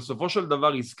לזנר בסופו של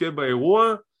דבר יזכה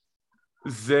באירוע,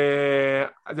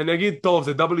 אני אגיד, טוב,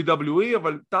 זה WWE,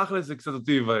 אבל תכל'ס זה קצת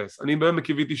אותי יבאס. אני באמת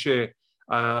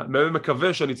באמת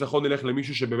מקווה שהניצחון ילך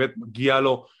למישהו שבאמת מגיע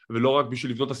לו, ולא רק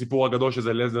בשביל לבנות את הסיפור הגדול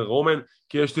שזה לזנר רומן,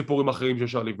 כי יש סיפורים אחרים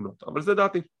שאפשר לבנות. אבל זה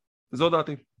דעתי, זו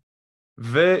דעתי.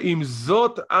 ועם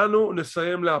זאת, אנו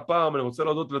נסיים להפעם. אני רוצה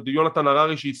להודות ליונתן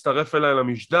הררי שהצטרף אליי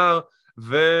למשדר,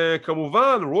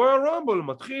 וכמובן, רויאל רמבל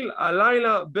מתחיל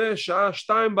הלילה בשעה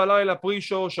 2 בלילה,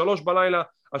 פרי-שואו, 3 בלילה,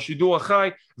 השידור החי,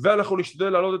 ואנחנו נשתדל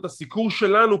להעלות את הסיקור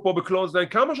שלנו פה בקלוז ליין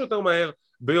כמה שיותר מהר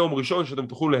ביום ראשון, שאתם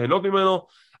תוכלו ליהנות ממנו.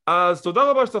 אז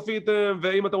תודה רבה שצפיתם,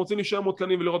 ואם אתם רוצים להישאר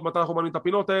מעודכנים ולראות מתי אנחנו מעלים את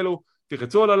הפינות האלו,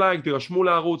 תחצו על הלייק, תירשמו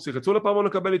לערוץ, תחצו לפעמון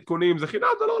לקבל עדכונים, זה חינם,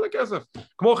 זה לא עולה כסף.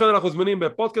 כמו כן אנחנו זמינים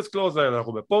בפודקאסט קלוז ליין,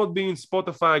 אנחנו בפודבין,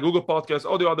 ספוטיפיי, גוגל פודקאסט,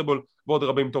 אודיו ועוד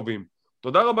רבים טובים.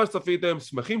 תודה רבה שצפיתם,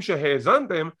 שמחים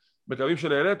שהאזנתם, מקווים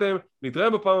שנהנתם, נתראה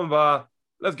בפעם הבאה,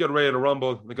 let's get ready to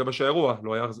rumble, מקווה שהאירוע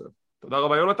לא יאכזב. תודה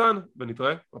רבה יונתן,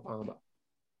 ונתראה בפעם הבאה.